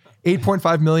closed.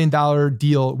 $8.5 million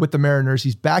deal with the Mariners.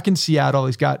 He's back in Seattle.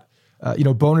 He's got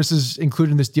bonuses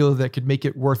included in this deal that could make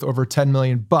it worth over $10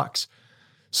 million.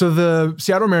 So the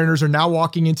Seattle Mariners are now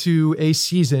walking into a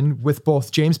season with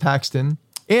both James Paxton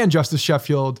and Justice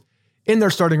Sheffield in their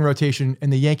starting rotation,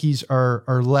 and the Yankees are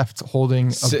left holding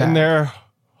sitting there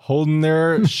holding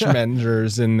their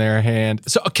schmenders in their hand.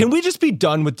 So can we just be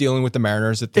done with dealing with the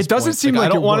Mariners at this point? It doesn't seem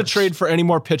like I don't want to works. trade for any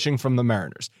more pitching from the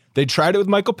Mariners. They tried it with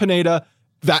Michael Pineda.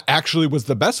 That actually was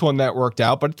the best one that worked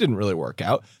out, but it didn't really work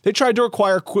out. They tried to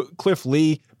acquire Cliff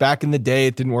Lee back in the day.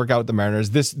 It didn't work out with the Mariners.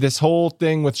 This whole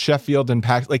thing with Sheffield and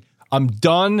Paxton, I'm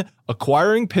done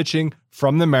acquiring pitching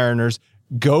from the Mariners.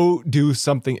 Go do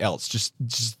something else. Just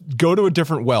go to a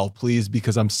different well, please,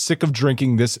 because I'm sick of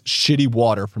drinking this shitty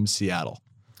water from Seattle.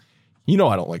 You know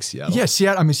I don't like Seattle. Yeah,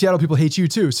 Seattle. Seattle people hate you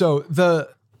too. So the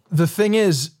thing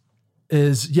is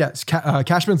yes,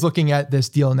 Cashman's looking at this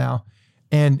deal now,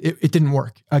 and it didn't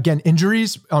work. Again,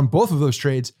 injuries on both of those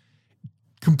trades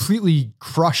completely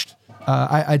crushed.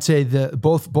 I'd say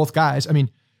both guys.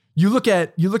 You look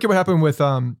at what happened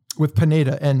with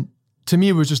Pineda, and to me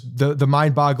it was just the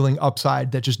mind-boggling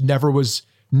upside that just never was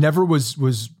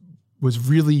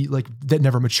really that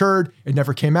never matured. It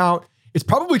never came out. It's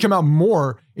probably come out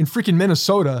more in freaking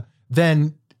Minnesota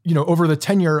than over the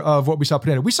tenure of what we saw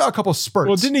Pineda. We saw a couple spurts.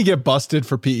 Well, didn't he get busted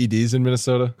for PEDs in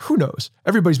Minnesota? Who knows?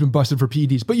 Everybody's been busted for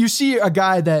PEDs, but you see a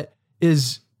guy that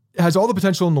has all the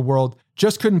potential in the world,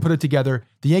 just couldn't put it together.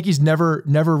 The Yankees never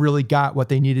really got what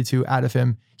they needed to out of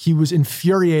him. He was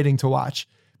infuriating to watch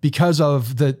because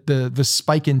of the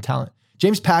spike in talent.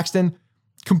 James Paxton,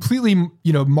 completely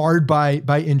marred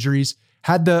by injuries,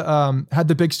 had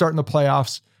the big start in the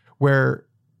playoffs where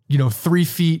 3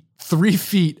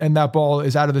 feet and that ball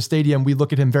is out of the stadium. We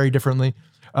look at him very differently,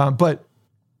 but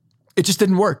it just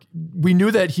didn't work. We knew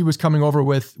that he was coming over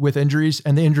with injuries,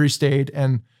 and the injuries stayed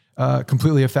and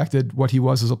completely affected what he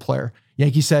was as a player.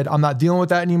 Yankees said, I'm not dealing with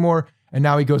that anymore. And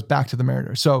now he goes back to the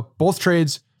Mariners. So both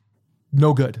trades,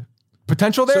 no good.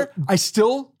 Potential there.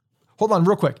 Hold on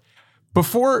real quick.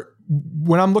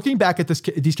 When I'm looking back at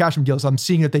these Cashman deals, I'm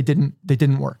seeing that they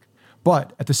didn't work.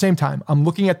 But at the same time, I'm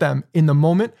looking at them in the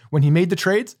moment when he made the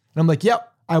trades, and I'm like,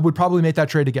 yep, I would probably make that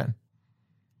trade again.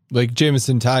 Like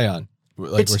Jameson Taillon.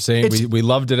 We're saying we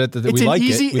loved it we like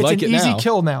it. We like it now. It's an easy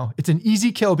kill now. It's an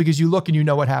easy kill because you look and you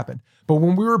know what happened. But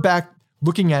when we were back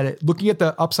looking at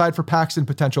the upside for Paxton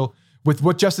potential with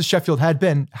what Justice Sheffield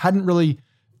hadn't really,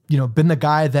 been the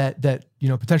guy that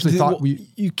potentially thought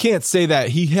you can't say that.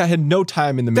 He had no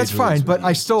time in the major leagues. That's fine, but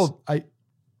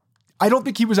I don't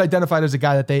think he was identified as a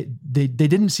guy that they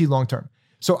didn't see long term.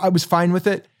 So I was fine with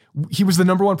it. He was the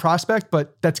number one prospect,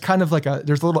 but that's kind of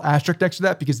there's a little asterisk next to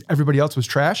that because everybody else was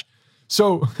trash.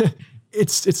 So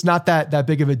it's not that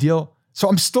big of a deal. So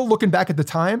I'm still looking back at the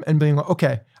time and being like,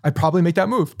 okay, I'd probably make that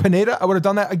move. Pineda, I would have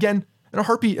done that again in a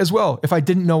heartbeat as well if I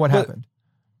didn't know what happened.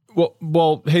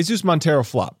 Well, Jesus Montero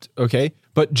flopped, okay?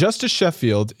 But Justice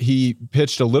Sheffield, he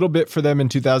pitched a little bit for them in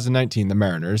 2019, the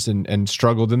Mariners, and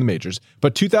struggled in the majors.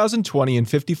 But 2020 in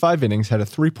 55 innings had a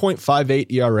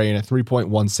 3.58 ERA and a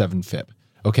 3.17 FIP,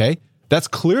 okay? That's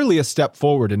clearly a step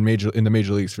forward in the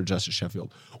major leagues for Justice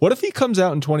Sheffield. What if he comes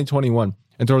out in 2021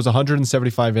 and throws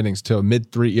 175 innings to a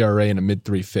mid-3 ERA and a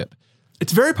mid-3 FIP?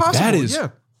 It's very possible,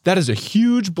 That is a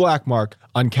huge black mark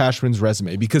on Cashman's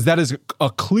resume because that is a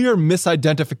clear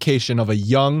misidentification of a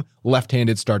young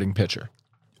left-handed starting pitcher.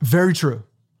 Very true.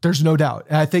 There's no doubt.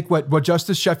 And I think what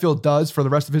Justice Sheffield does for the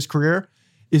rest of his career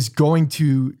is going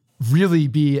to really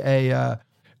be a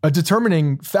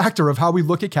determining factor of how we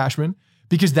look at Cashman,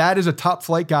 because that is a top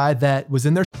flight guy that was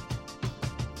in there.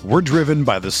 We're driven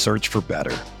by the search for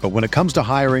better. But when it comes to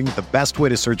hiring, the best way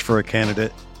to search for a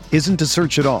candidate isn't to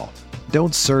search at all.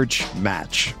 Don't search,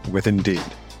 match with Indeed.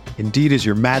 Indeed is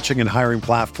your matching and hiring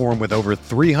platform with over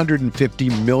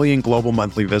 350 million global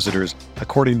monthly visitors,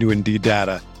 according to Indeed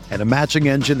data, and a matching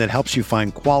engine that helps you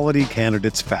find quality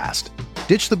candidates fast.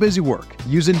 Ditch the busy work.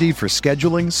 Use Indeed for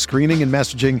scheduling, screening, and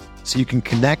messaging so you can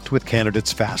connect with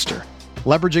candidates faster.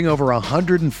 Leveraging over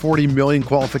 140 million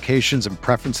qualifications and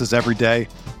preferences every day,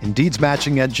 Indeed's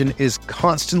matching engine is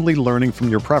constantly learning from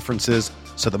your preferences,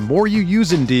 so the more you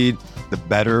use Indeed, the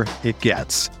better it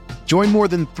gets. Join more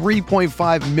than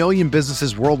 3.5 million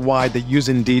businesses worldwide that use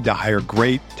Indeed to hire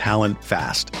great talent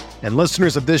fast. And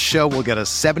listeners of this show will get a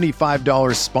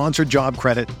 $75 sponsored job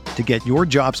credit to get your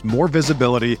jobs more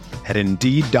visibility at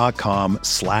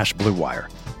Indeed.com/Blue Wire.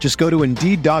 Just go to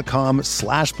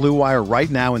Indeed.com/Blue Wire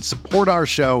right now and support our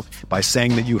show by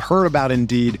saying that you heard about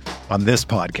Indeed on this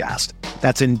podcast.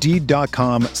 That's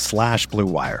Indeed.com/Blue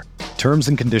Wire. Terms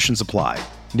and conditions apply.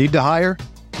 Need to hire?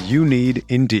 You need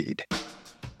Indeed.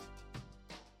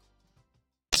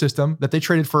 System that they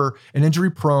traded for an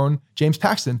injury-prone James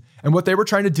Paxton. And what they were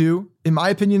trying to do, in my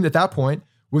opinion, at that point,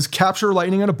 was capture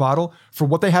lightning in a bottle for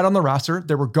what they had on the roster.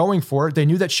 They were going for it. They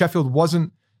knew that Sheffield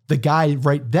wasn't the guy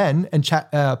right then, and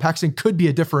Paxton could be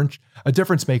a difference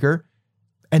maker.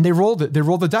 And they rolled it. They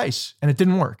rolled the dice, and it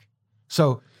didn't work.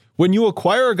 So when you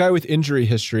acquire a guy with injury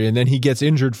history and then he gets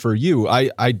injured for you,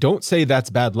 I don't say that's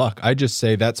bad luck. I just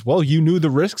say that's, well, you knew the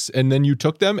risks and then you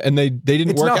took them and they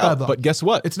didn't work out. But guess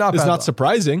what? It's not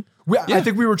surprising. I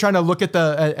think we were trying to look at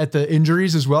the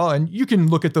injuries as well. And you can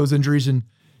look at those injuries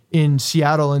in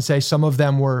Seattle and say some of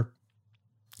them were,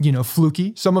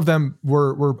 fluky. Some of them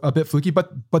were a bit fluky,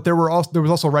 but there was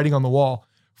also writing on the wall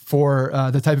for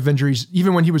the type of injuries.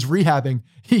 Even when he was rehabbing,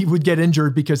 he would get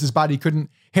injured because his body couldn't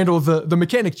handle the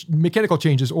mechanical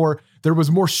changes, or there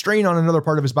was more strain on another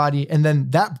part of his body, and then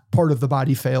that part of the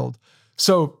body failed.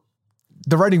 So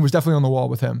the writing was definitely on the wall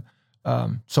with him.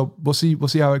 So we'll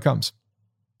see how it comes.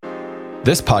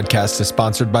 This podcast is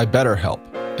sponsored by BetterHelp.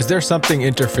 Is there something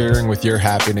interfering with your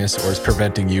happiness or is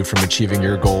preventing you from achieving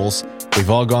your goals?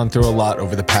 We've all gone through a lot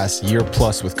over the past year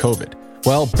plus with COVID.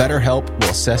 Well, BetterHelp will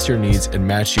assess your needs and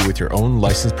match you with your own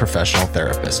licensed professional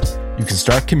therapist. You can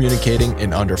start communicating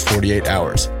in under 48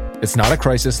 hours. It's not a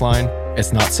crisis line.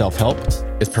 It's not self-help.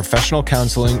 It's professional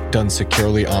counseling done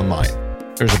securely online.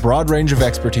 There's a broad range of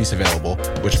expertise available,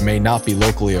 which may not be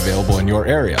locally available in your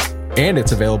area, and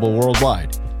it's available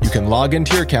worldwide. You can log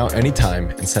into your account anytime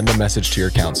and send a message to your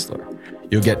counselor.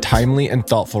 You'll get timely and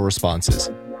thoughtful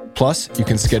responses. Plus, you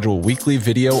can schedule weekly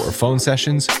video or phone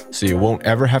sessions so you won't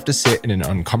ever have to sit in an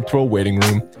uncomfortable waiting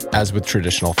room as with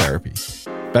traditional therapy.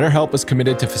 BetterHelp is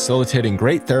committed to facilitating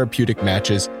great therapeutic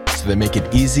matches so they make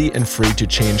it easy and free to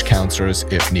change counselors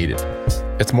if needed.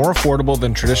 It's more affordable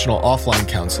than traditional offline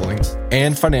counseling,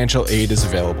 and financial aid is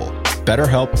available.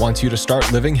 BetterHelp wants you to start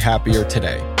living happier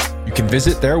today. You can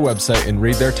visit their website and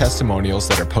read their testimonials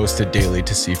that are posted daily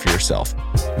to see for yourself.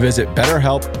 Visit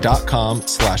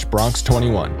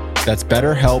BetterHelp.com/Bronx21. That's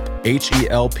BetterHelp,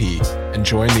 H-E-L-P, and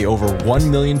join the over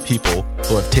 1 million people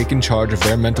who have taken charge of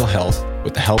their mental health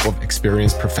with the help of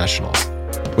experienced professionals.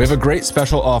 We have a great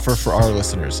special offer for our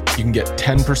listeners. You can get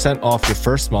 10% off your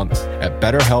first month at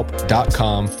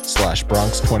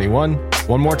BetterHelp.com/Bronx21.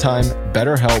 One more time,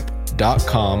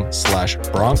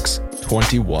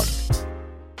 BetterHelp.com/Bronx21.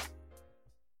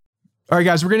 All right,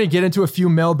 guys, we're going to get into a few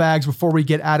mailbags before we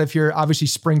get out of here. Obviously,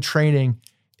 spring training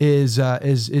is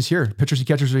here. Pitchers and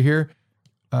catchers are here.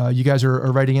 You guys are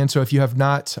writing in. So if you have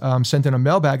not sent in a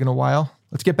mailbag in a while,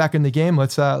 let's get back in the game.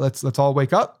 Let's all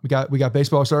wake up. We got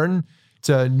baseball starting. It's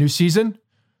a new season.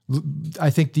 I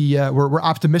think we're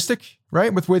optimistic,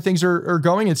 right, with the way things are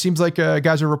going. It seems like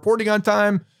guys are reporting on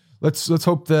time. Let's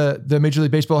hope the Major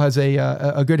League Baseball has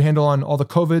a good handle on all the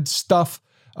COVID stuff,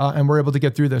 and we're able to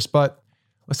get through this. But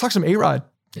let's talk some A-Rod.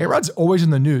 A-Rod's always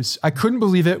in the news. I couldn't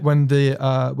believe it when the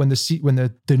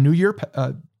new year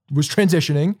was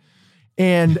transitioning,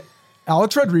 and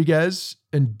Alex Rodriguez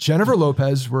and Jennifer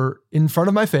Lopez were in front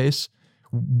of my face,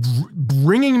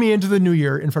 bringing me into the new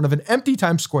year in front of an empty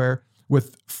Times Square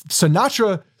with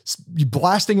Sinatra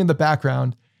blasting in the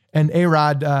background, and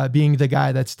A-Rod being the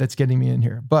guy that's getting me in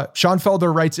here. But Sean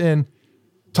Felder writes in,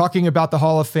 talking about the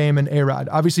Hall of Fame and A-Rod.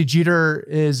 Obviously, Jeter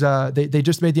is, they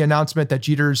just made the announcement that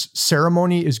Jeter's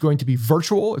ceremony is going to be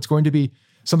virtual. It's going to be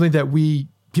something that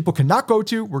people cannot go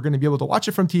to. We're going to be able to watch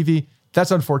it from TV.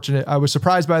 That's unfortunate. I was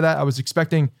surprised by that. I was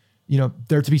expecting,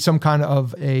 there to be some kind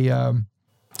of a, I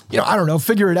don't know,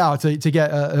 figure it out to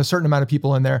get a certain amount of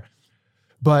people in there,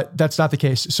 but that's not the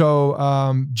case.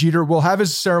 So Jeter will have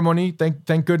his ceremony.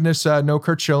 Thank goodness no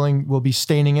Curt Schilling will be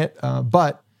staining it.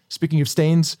 But speaking of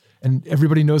stains, and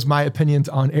everybody knows my opinions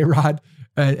on A-Rod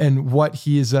and what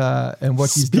he's done.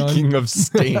 Speaking of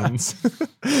stains,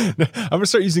 I'm gonna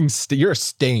start using you're a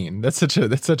stain. That's such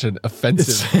an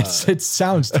offensive. It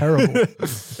sounds terrible.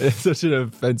 It's such an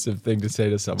offensive thing to say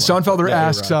to someone. Schoenfelder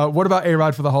asks, what about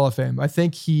A-Rod for the Hall of Fame? I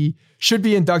think he should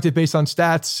be inducted based on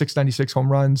stats: 696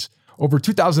 home runs, over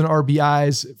 2,000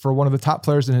 RBIs for one of the top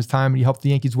players in his time, and he helped the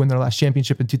Yankees win their last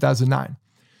championship in 2009.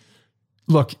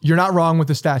 Look, you're not wrong with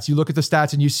the stats. You look at the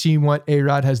stats and you see what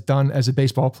A-Rod has done as a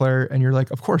baseball player, and you're like,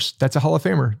 of course, that's a Hall of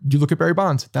Famer. You look at Barry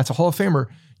Bonds, that's a Hall of Famer.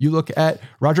 You look at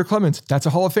Roger Clemens, that's a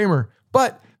Hall of Famer.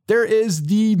 But there is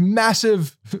the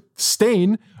massive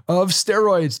stain of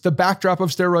steroids, the backdrop of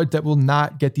steroids that will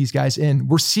not get these guys in.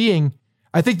 We're seeing,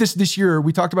 I think this year,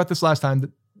 we talked about this last time,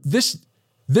 that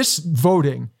this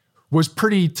voting was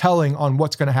pretty telling on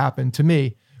what's going to happen to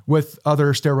me with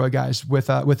other steroid guys, with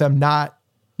them not,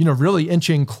 really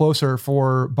inching closer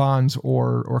for Bonds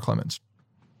or Clemens.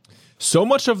 So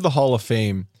much of the Hall of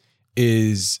Fame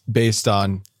is based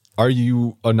on, are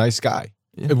you a nice guy?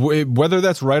 Yeah. Whether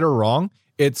that's right or wrong,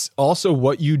 it's also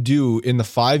what you do in the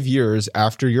 5 years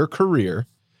after your career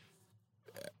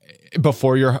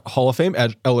before you're Hall of Fame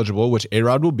eligible, which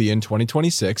A-Rod will be in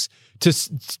 2026,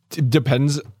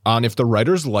 depends on if the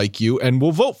writers like you and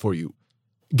will vote for you.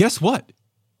 Guess what?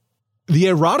 The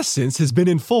eroticence has been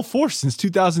in full force since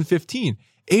 2015.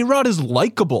 A-Rod is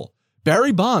likable.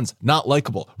 Barry Bonds, not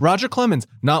likable. Roger Clemens,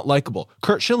 not likable.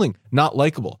 Curt Schilling, not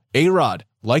likable. A-Rod,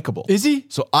 likable. Is he?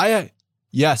 So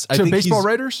yes, I think baseball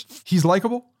writers, he's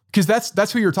likable? Because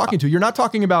that's who you're talking to. You're not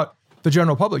talking about the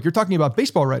general public. You're talking about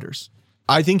baseball writers.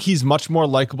 I think he's much more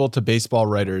likable to baseball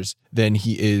writers than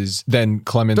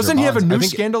Clemens. Doesn't he have a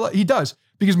news scandal? He does,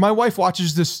 because my wife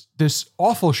watches this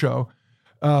awful show.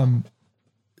 One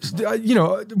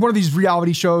of these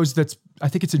reality shows I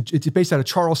think it's based out of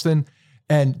Charleston,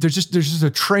 and there's just a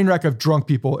train wreck of drunk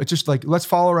people. It's just like, let's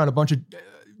follow around a bunch of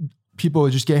people who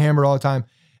just get hammered all the time,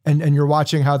 and you're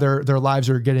watching how their lives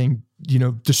are getting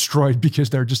destroyed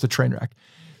because they're just a train wreck.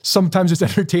 Sometimes it's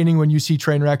entertaining when you see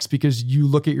train wrecks because you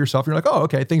look at yourself and you're like, oh,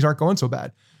 okay, things aren't going so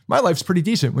bad. My life's pretty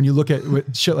decent when you look at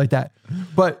shit like that.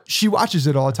 But she watches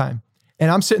it all the time, and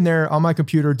I'm sitting there on my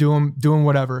computer doing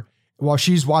whatever while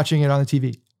she's watching it on the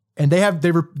TV. And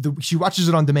she watches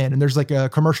it on demand, and there's like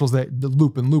commercials that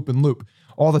loop and loop and loop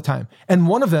all the time. And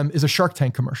one of them is a Shark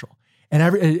Tank commercial,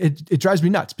 and it drives me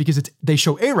nuts because they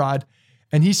show A-Rod,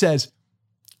 and he says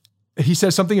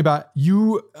something about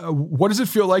you. What does it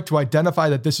feel like to identify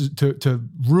that this is to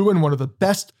ruin one of the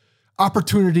best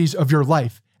opportunities of your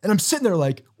life? And I'm sitting there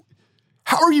like,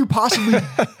 how are you possibly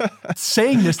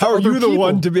saying this to other people? How are you the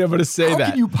one to be able to say that? How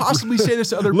can you possibly say this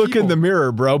to other people? Look in the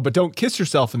mirror, bro, but don't kiss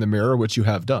yourself in the mirror, which you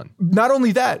have done. Not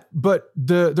only that, but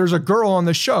there's a girl on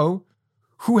the show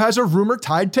who has a rumor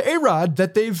tied to A-Rod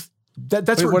that there's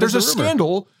a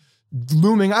scandal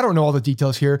looming. I don't know all the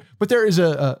details here, but there's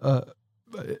a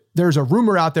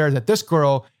rumor out there that this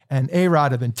girl and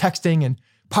A-Rod have been texting and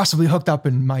possibly hooked up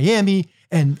in Miami,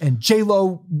 and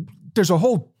J-Lo. There's a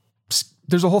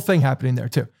whole thing happening there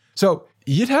too. So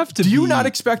you'd have to. Do you not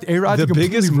expect A-Rod to completely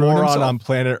biggest ruin moron himself? on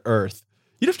planet Earth?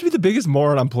 You'd have to be the biggest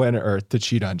moron on planet Earth to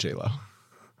cheat on J-Lo.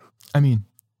 I mean,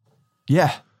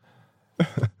 yeah.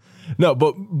 No,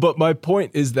 but my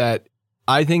point is that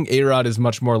I think A-Rod is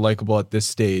much more likable at this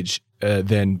stage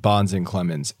than Bonds and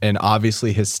Clemens, and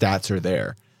obviously his stats are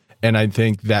there, and I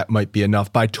think that might be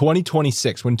enough by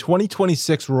 2026. When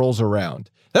 2026 rolls around,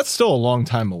 that's still a long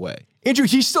time away. Andrew,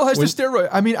 he still has the steroid.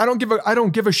 I mean, I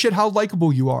don't give a shit how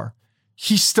likable you are.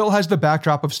 He still has the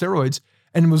backdrop of steroids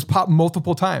and was popped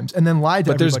multiple times and then lied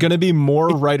to everybody. But there's going to be more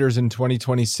writers in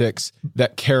 2026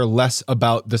 that care less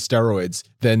about the steroids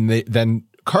than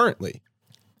currently.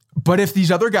 But if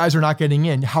these other guys are not getting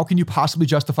in, how can you possibly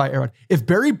justify A-Rod? If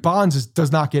Barry Bonds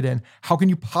does not get in, how can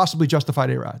you possibly justify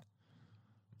A-Rod?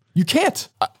 You can't.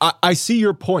 I see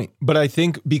your point, but I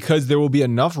think because there will be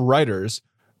enough writers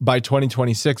by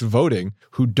 2026 voting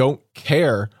who don't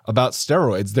care about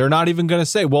steroids, they're not even going to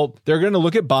say, well, they're going to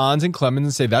look at Bonds and Clemens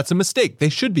and say, that's a mistake. They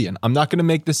should be in. I'm not going to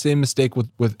make the same mistake with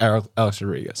Alex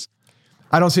Rodriguez.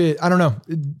 I don't see it. I don't know.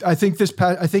 I think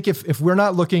if we're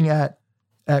not looking at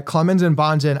Clemens and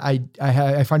Bonds in,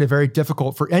 I find it very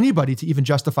difficult for anybody to even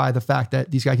justify the fact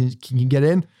that these guys can get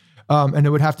in. And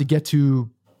it would have to get to,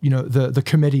 the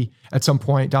committee at some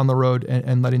point down the road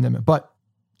and letting them in. But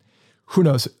who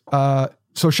knows?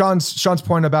 So Sean's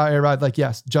point about A-Rod,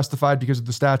 yes, justified because of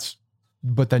the stats.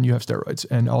 but then you have steroids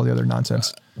and all the other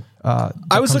nonsense.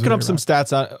 I was looking up some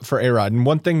stats for A-Rod, and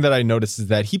one thing that I noticed is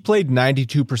that he played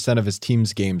 92% of his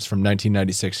team's games from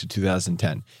 1996 to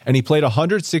 2010, and he played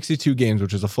 162 games,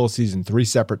 which was a full season, 3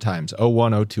 separate times,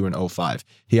 01, 02, and 05.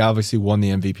 He obviously won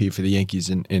the MVP for the Yankees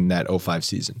in that 05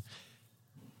 season.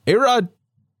 A-Rod,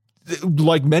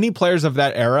 like many players of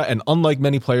that era, and unlike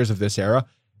many players of this era,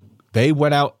 they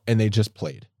went out and they just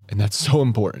played, and that's so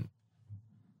important.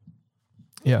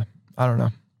 Yeah, I don't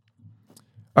know.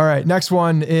 All right, next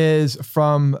one is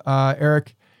from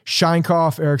Eric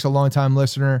Scheinkoff. Eric's a longtime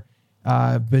listener.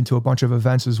 Been to a bunch of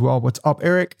events as well. What's up,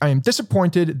 Eric? I am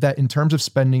disappointed that in terms of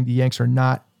spending, the Yanks are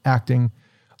not acting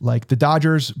like the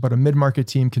Dodgers, but a mid-market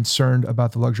team concerned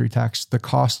about the luxury tax. The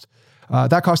cost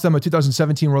that cost them a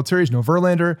 2017 World Series, no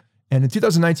Verlander, and in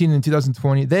 2019 and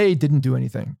 2020, they didn't do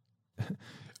anything.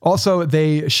 Also,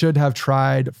 they should have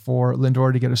tried for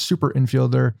Lindor to get a super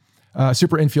infielder.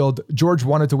 Super infield. George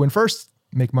wanted to win first,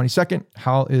 make money second.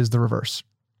 Hal is the reverse.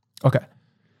 Okay.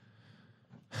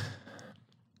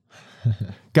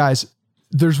 Guys,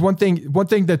 there's one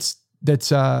thing that's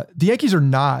the Yankees are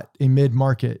not a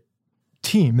mid-market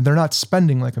team, and they're not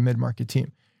spending like a mid-market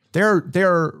team.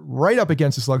 They're right up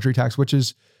against this luxury tax, which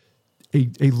is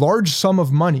a large sum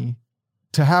of money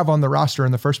to have on the roster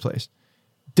in the first place.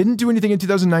 Didn't do anything in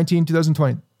 2019,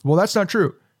 2020. Well, that's not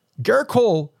true. Garrett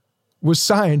Cole was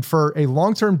signed for a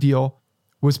long-term deal,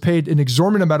 was paid an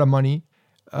exorbitant amount of money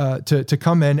to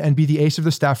come in and be the ace of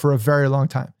the staff for a very long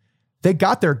time. They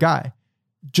got their guy.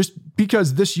 Just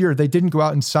because this year they didn't go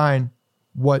out and sign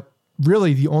what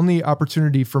really the only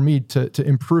opportunity for me to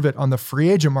improve it on the free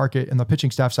agent market and the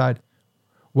pitching staff side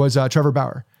was Trevor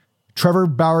Bauer. Trevor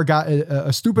Bauer got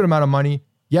a stupid amount of money.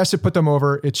 Yes, it put them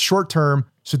over. It's short-term,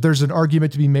 so there's an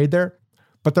argument to be made there,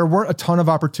 but there weren't a ton of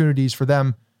opportunities for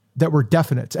them that were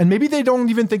definite. And maybe they don't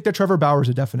even think that Trevor Bauer is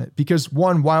a definite because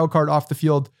one, wild card off the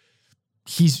field,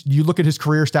 you look at his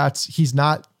career stats, he's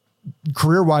not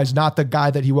career-wise, not the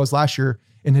guy that he was last year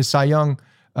in his Cy Young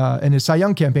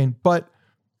campaign, but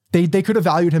they could have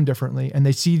valued him differently, and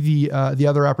they see the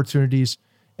other opportunities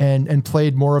and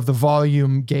played more of the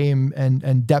volume game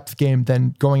and depth game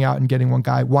than going out and getting one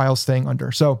guy while staying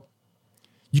under. So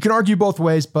you can argue both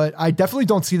ways, but I definitely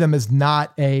don't see them as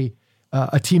not a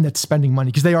team that's spending money,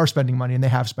 because they are spending money and they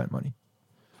have spent money.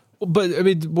 But I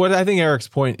mean, what I think Eric's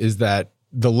point is that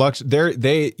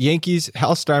Yankees,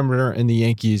 Hal Steinbrenner and the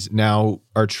Yankees now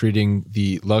are treating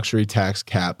the luxury tax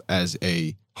cap as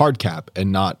a hard cap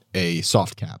and not a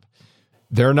soft cap.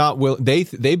 They're not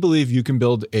they believe you can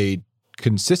build a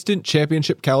consistent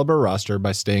championship caliber roster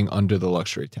by staying under the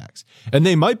luxury tax. And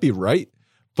they might be right,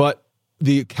 but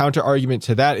the counter argument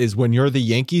to that is when you're the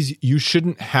Yankees, you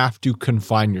shouldn't have to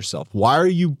confine yourself. Why are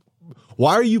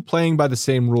you playing by the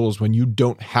same rules when you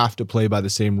don't have to play by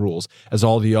the same rules as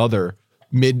all the other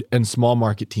mid and small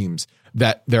market teams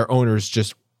that their owners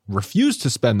just refuse to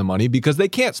spend the money because they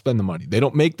can't spend the money? They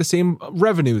don't make the same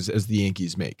revenues as the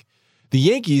Yankees make. The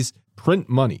Yankees print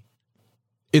money.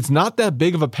 It's not that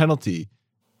big of a penalty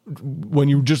when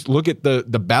you just look at the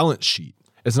balance sheet.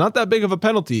 It's not that big of a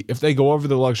penalty if they go over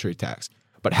the luxury tax.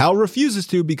 But Hal refuses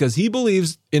to because he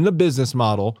believes in the business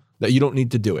model that you don't need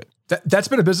to do it. That's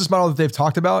been a business model that they've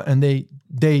talked about, and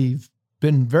they've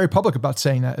been very public about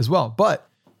saying that as well. But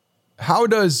how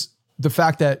does the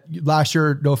fact that last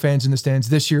year, no fans in the stands,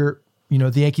 this year,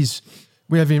 the Yankees,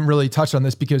 we haven't really touched on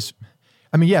this because,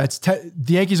 I mean, yeah,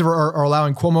 the Yankees are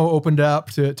allowing Cuomo opened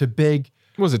up to big.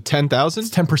 What was it, 10,000?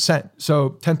 It's 10%.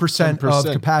 So 10%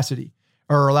 of capacity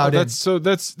are allowed in. So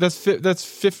that's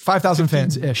 5,000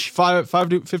 fans ish.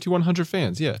 5,100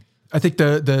 fans. Yeah. I think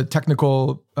the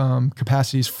technical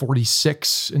capacity is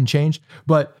 46 and change,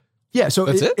 but yeah. So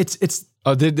that's it. It's.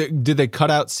 Oh, did they cut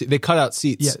out? They cut out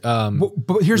seats. Yeah.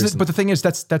 But the thing is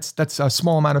that's a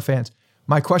small amount of fans.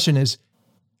 My question is,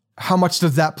 how much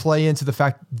does that play into the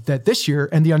fact that this year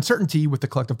and the uncertainty with the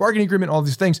collective bargaining agreement, all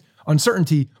these things,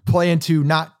 uncertainty play into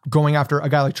not going after a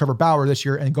guy like Trevor Bauer this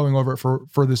year and going over it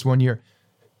for this 1 year?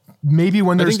 Maybe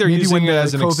when there's using it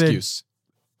as an excuse.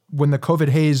 When the COVID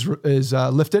haze is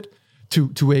lifted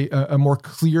to a more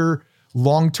clear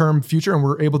long-term future, and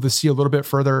we're able to see a little bit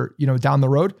further, down the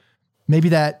road. Maybe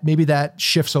that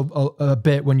shifts a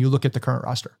bit when you look at the current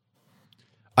roster.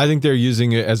 I think they're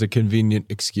using it as a convenient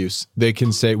excuse. They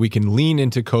can say we can lean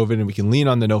into COVID and we can lean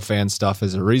on the no fan stuff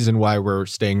as a reason why we're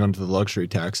staying under the luxury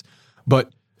tax.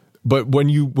 But when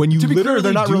you to be literally clear,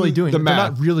 they're not really doing the it. math,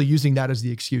 they're not really using that as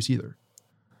the excuse either.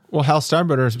 Well, Hal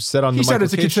Steinbrenner said on the He said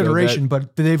it's a consideration,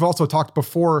 but they've also talked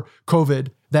before COVID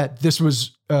that this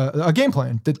was a game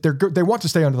plan, that they want to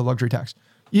stay under the luxury tax,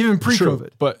 even pre-COVID. True,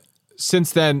 but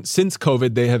since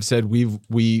COVID, they have said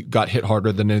we got hit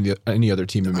harder than any other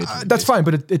team in Major League That's Baseball. fine,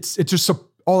 but it's just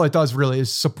all it does really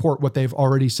is support what they've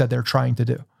already said they're trying to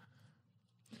do.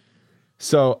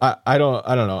 So I don't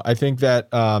know. I think that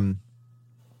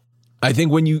I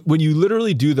think when you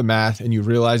literally do the math and you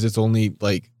realize it's only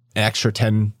like an extra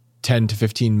 10 to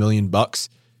 15 million bucks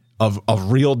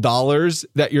of real dollars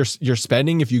that you're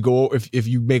spending if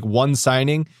you make one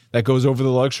signing that goes over the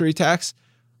luxury tax,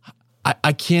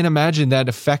 I can't imagine that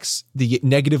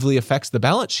negatively affects the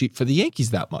balance sheet for the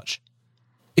Yankees that much.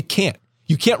 It can't.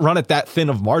 You can't run at that thin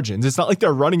of margins. It's not like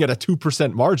they're running at a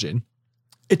 2% margin.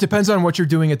 It depends on what you're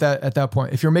doing at that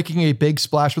point. If you're making a big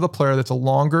splash with a player that's a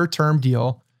longer term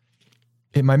deal,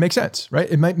 it might make sense, right?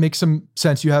 It might make some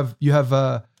sense. You have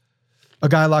a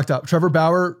guy locked up. Trevor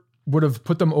Bauer would have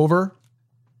put them over.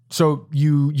 So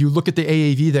you look at the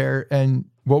AAV there, and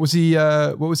what was he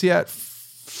at?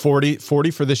 40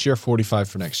 for this year, 45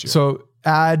 for next year. So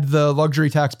add the luxury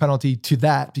tax penalty to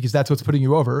that, because that's what's putting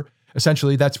you over.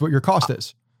 Essentially, that's what your cost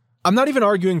is. I'm not even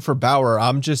arguing for Bauer.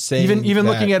 I'm just saying even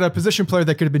looking at a position player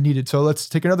that could have been needed. So let's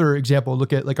take another example.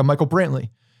 Look at like a Michael Brantley.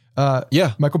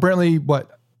 Michael Brantley.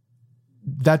 What?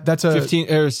 That's a 15.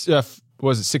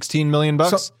 Was it 16 million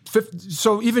bucks?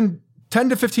 So even $10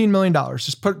 to $15 million.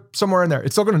 Just put somewhere in there.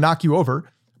 It's still going to knock you over.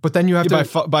 But then you have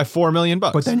to by $4 million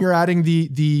bucks. But then you're adding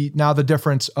the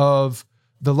difference of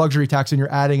the luxury tax, and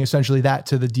you're adding essentially that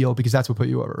to the deal, because that's what put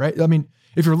you over, right? I mean,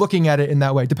 if you're looking at it in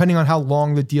that way, depending on how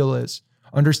long the deal is,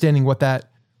 understanding what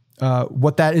that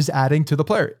is adding to the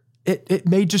player, it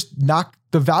may just knock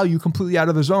the value completely out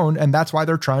of the zone, and that's why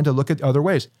they're trying to look at other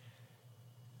ways.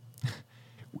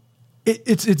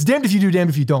 It's damned if you do, damned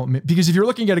if you don't. Because if you're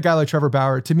looking at a guy like Trevor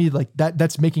Bauer, to me, like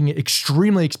that's making it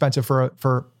extremely expensive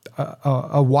for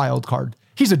a wild card.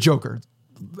 He's a joker.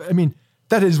 I mean,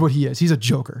 that is what he is. He's a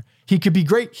joker. He could be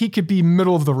great. He could be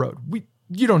middle of the road.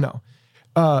 You don't know.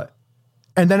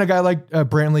 And then a guy like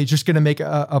Brantley just going to make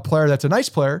a player that's a nice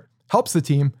player, helps the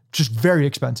team, just very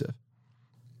expensive.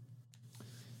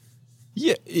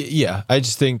 Yeah. I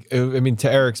just think, to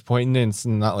Eric's point, and it's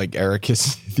not like Eric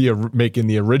is making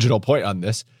the original point on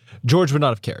this. George would not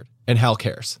have cared, and Hal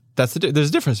cares. There's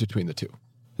a difference between the two.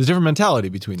 There's a different mentality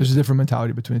between the two. There's a different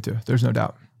mentality between the two. There's no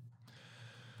doubt.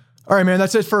 All right, man.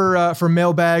 That's it for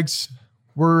mailbags.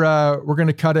 We're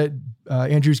gonna cut it.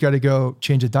 Andrew's got to go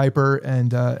change a diaper,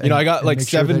 and I got like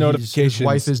 7 notifications. His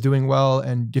wife is doing well,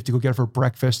 and you have to go get her for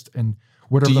breakfast and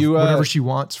whatever she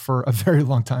wants for a very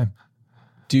long time.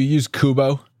 Do you use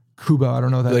Kubo? Kubo, I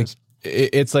don't know what that is.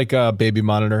 It's like a baby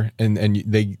monitor, and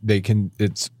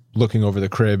it's looking over the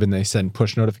crib, and they send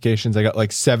push notifications. I got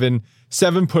like seven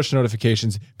push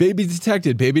notifications. Baby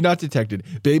detected, baby not detected,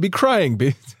 baby crying.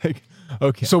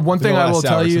 Okay. So one thing I will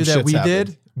tell you that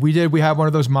we have one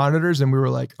of those monitors, and we were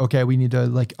like, okay, we need to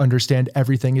like understand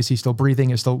everything. Is he still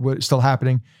breathing? Is still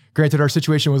happening? Granted, our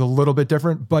situation was a little bit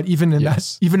different, but even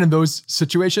in those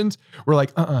situations, we're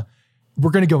like,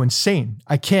 we're going to go insane.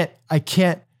 I can't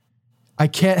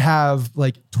have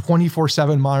like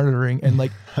 24/7 monitoring and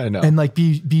like, I know. And like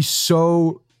be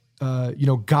so,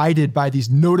 guided by these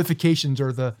notifications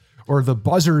or the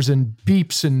buzzers and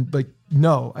beeps and like,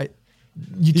 no,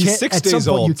 He's 6 days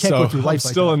old, you can't go through life.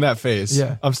 I'm still in that phase.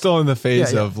 Yeah. I'm still in the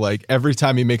phase of like, every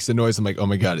time he makes a noise, I'm like, oh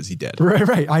my God, is he dead?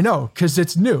 Right. I know. 'Cause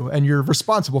it's new and you're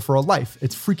responsible for a life.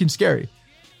 It's freaking scary.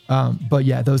 But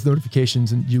yeah, those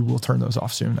notifications, and you will turn those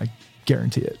off soon. I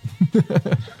guarantee it.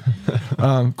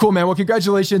 Cool, man. Well,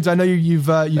 congratulations. I know you've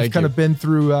kind of been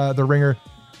through the ringer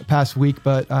the past week,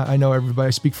 but I know everybody,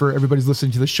 I speak for everybody's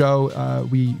listening to the show.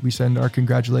 We send our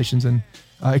congratulations, and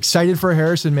excited for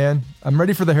Harrison, man. I'm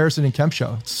ready for the Harrison and Kemp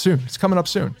show. It's soon. It's coming up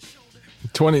soon.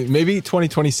 Maybe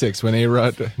 2026 when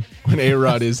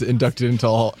A-Rod is inducted into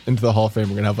the Hall of Fame.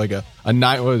 We're gonna have like a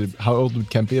 9. How old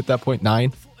would Kemp be at that point?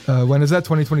 9. When is that?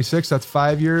 2026. That's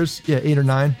 5 years. Yeah, 8 or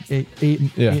 9.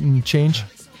 8 and change.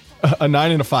 A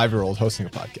 9 and a 5-year-old hosting a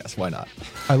podcast. Why not?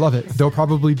 I love it. There'll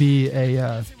probably be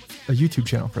a YouTube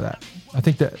channel for that. I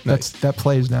think that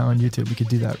plays now on YouTube. We could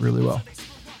do that really well.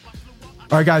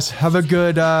 All right, guys, have a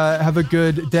good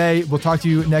day. We'll talk to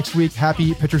you next week.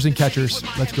 Happy pitchers and catchers.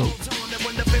 Let's go.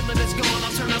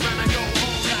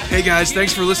 Hey guys,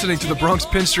 thanks for listening to the Bronx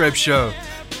Pinstripe Show.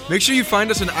 Make sure you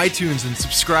find us on iTunes and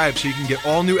subscribe so you can get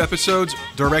all new episodes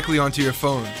directly onto your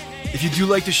phone. If you do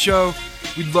like the show,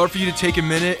 we'd love for you to take a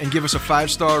minute and give us a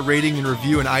 5-star rating and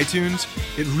review in iTunes.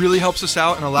 It really helps us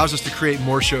out and allows us to create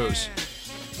more shows.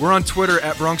 We're on Twitter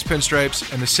at Bronx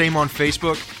Pinstripes and the same on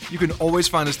Facebook. You can always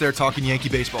find us there talking Yankee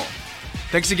baseball.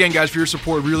 Thanks again, guys, for your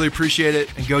support. Really appreciate it,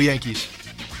 and go Yankees.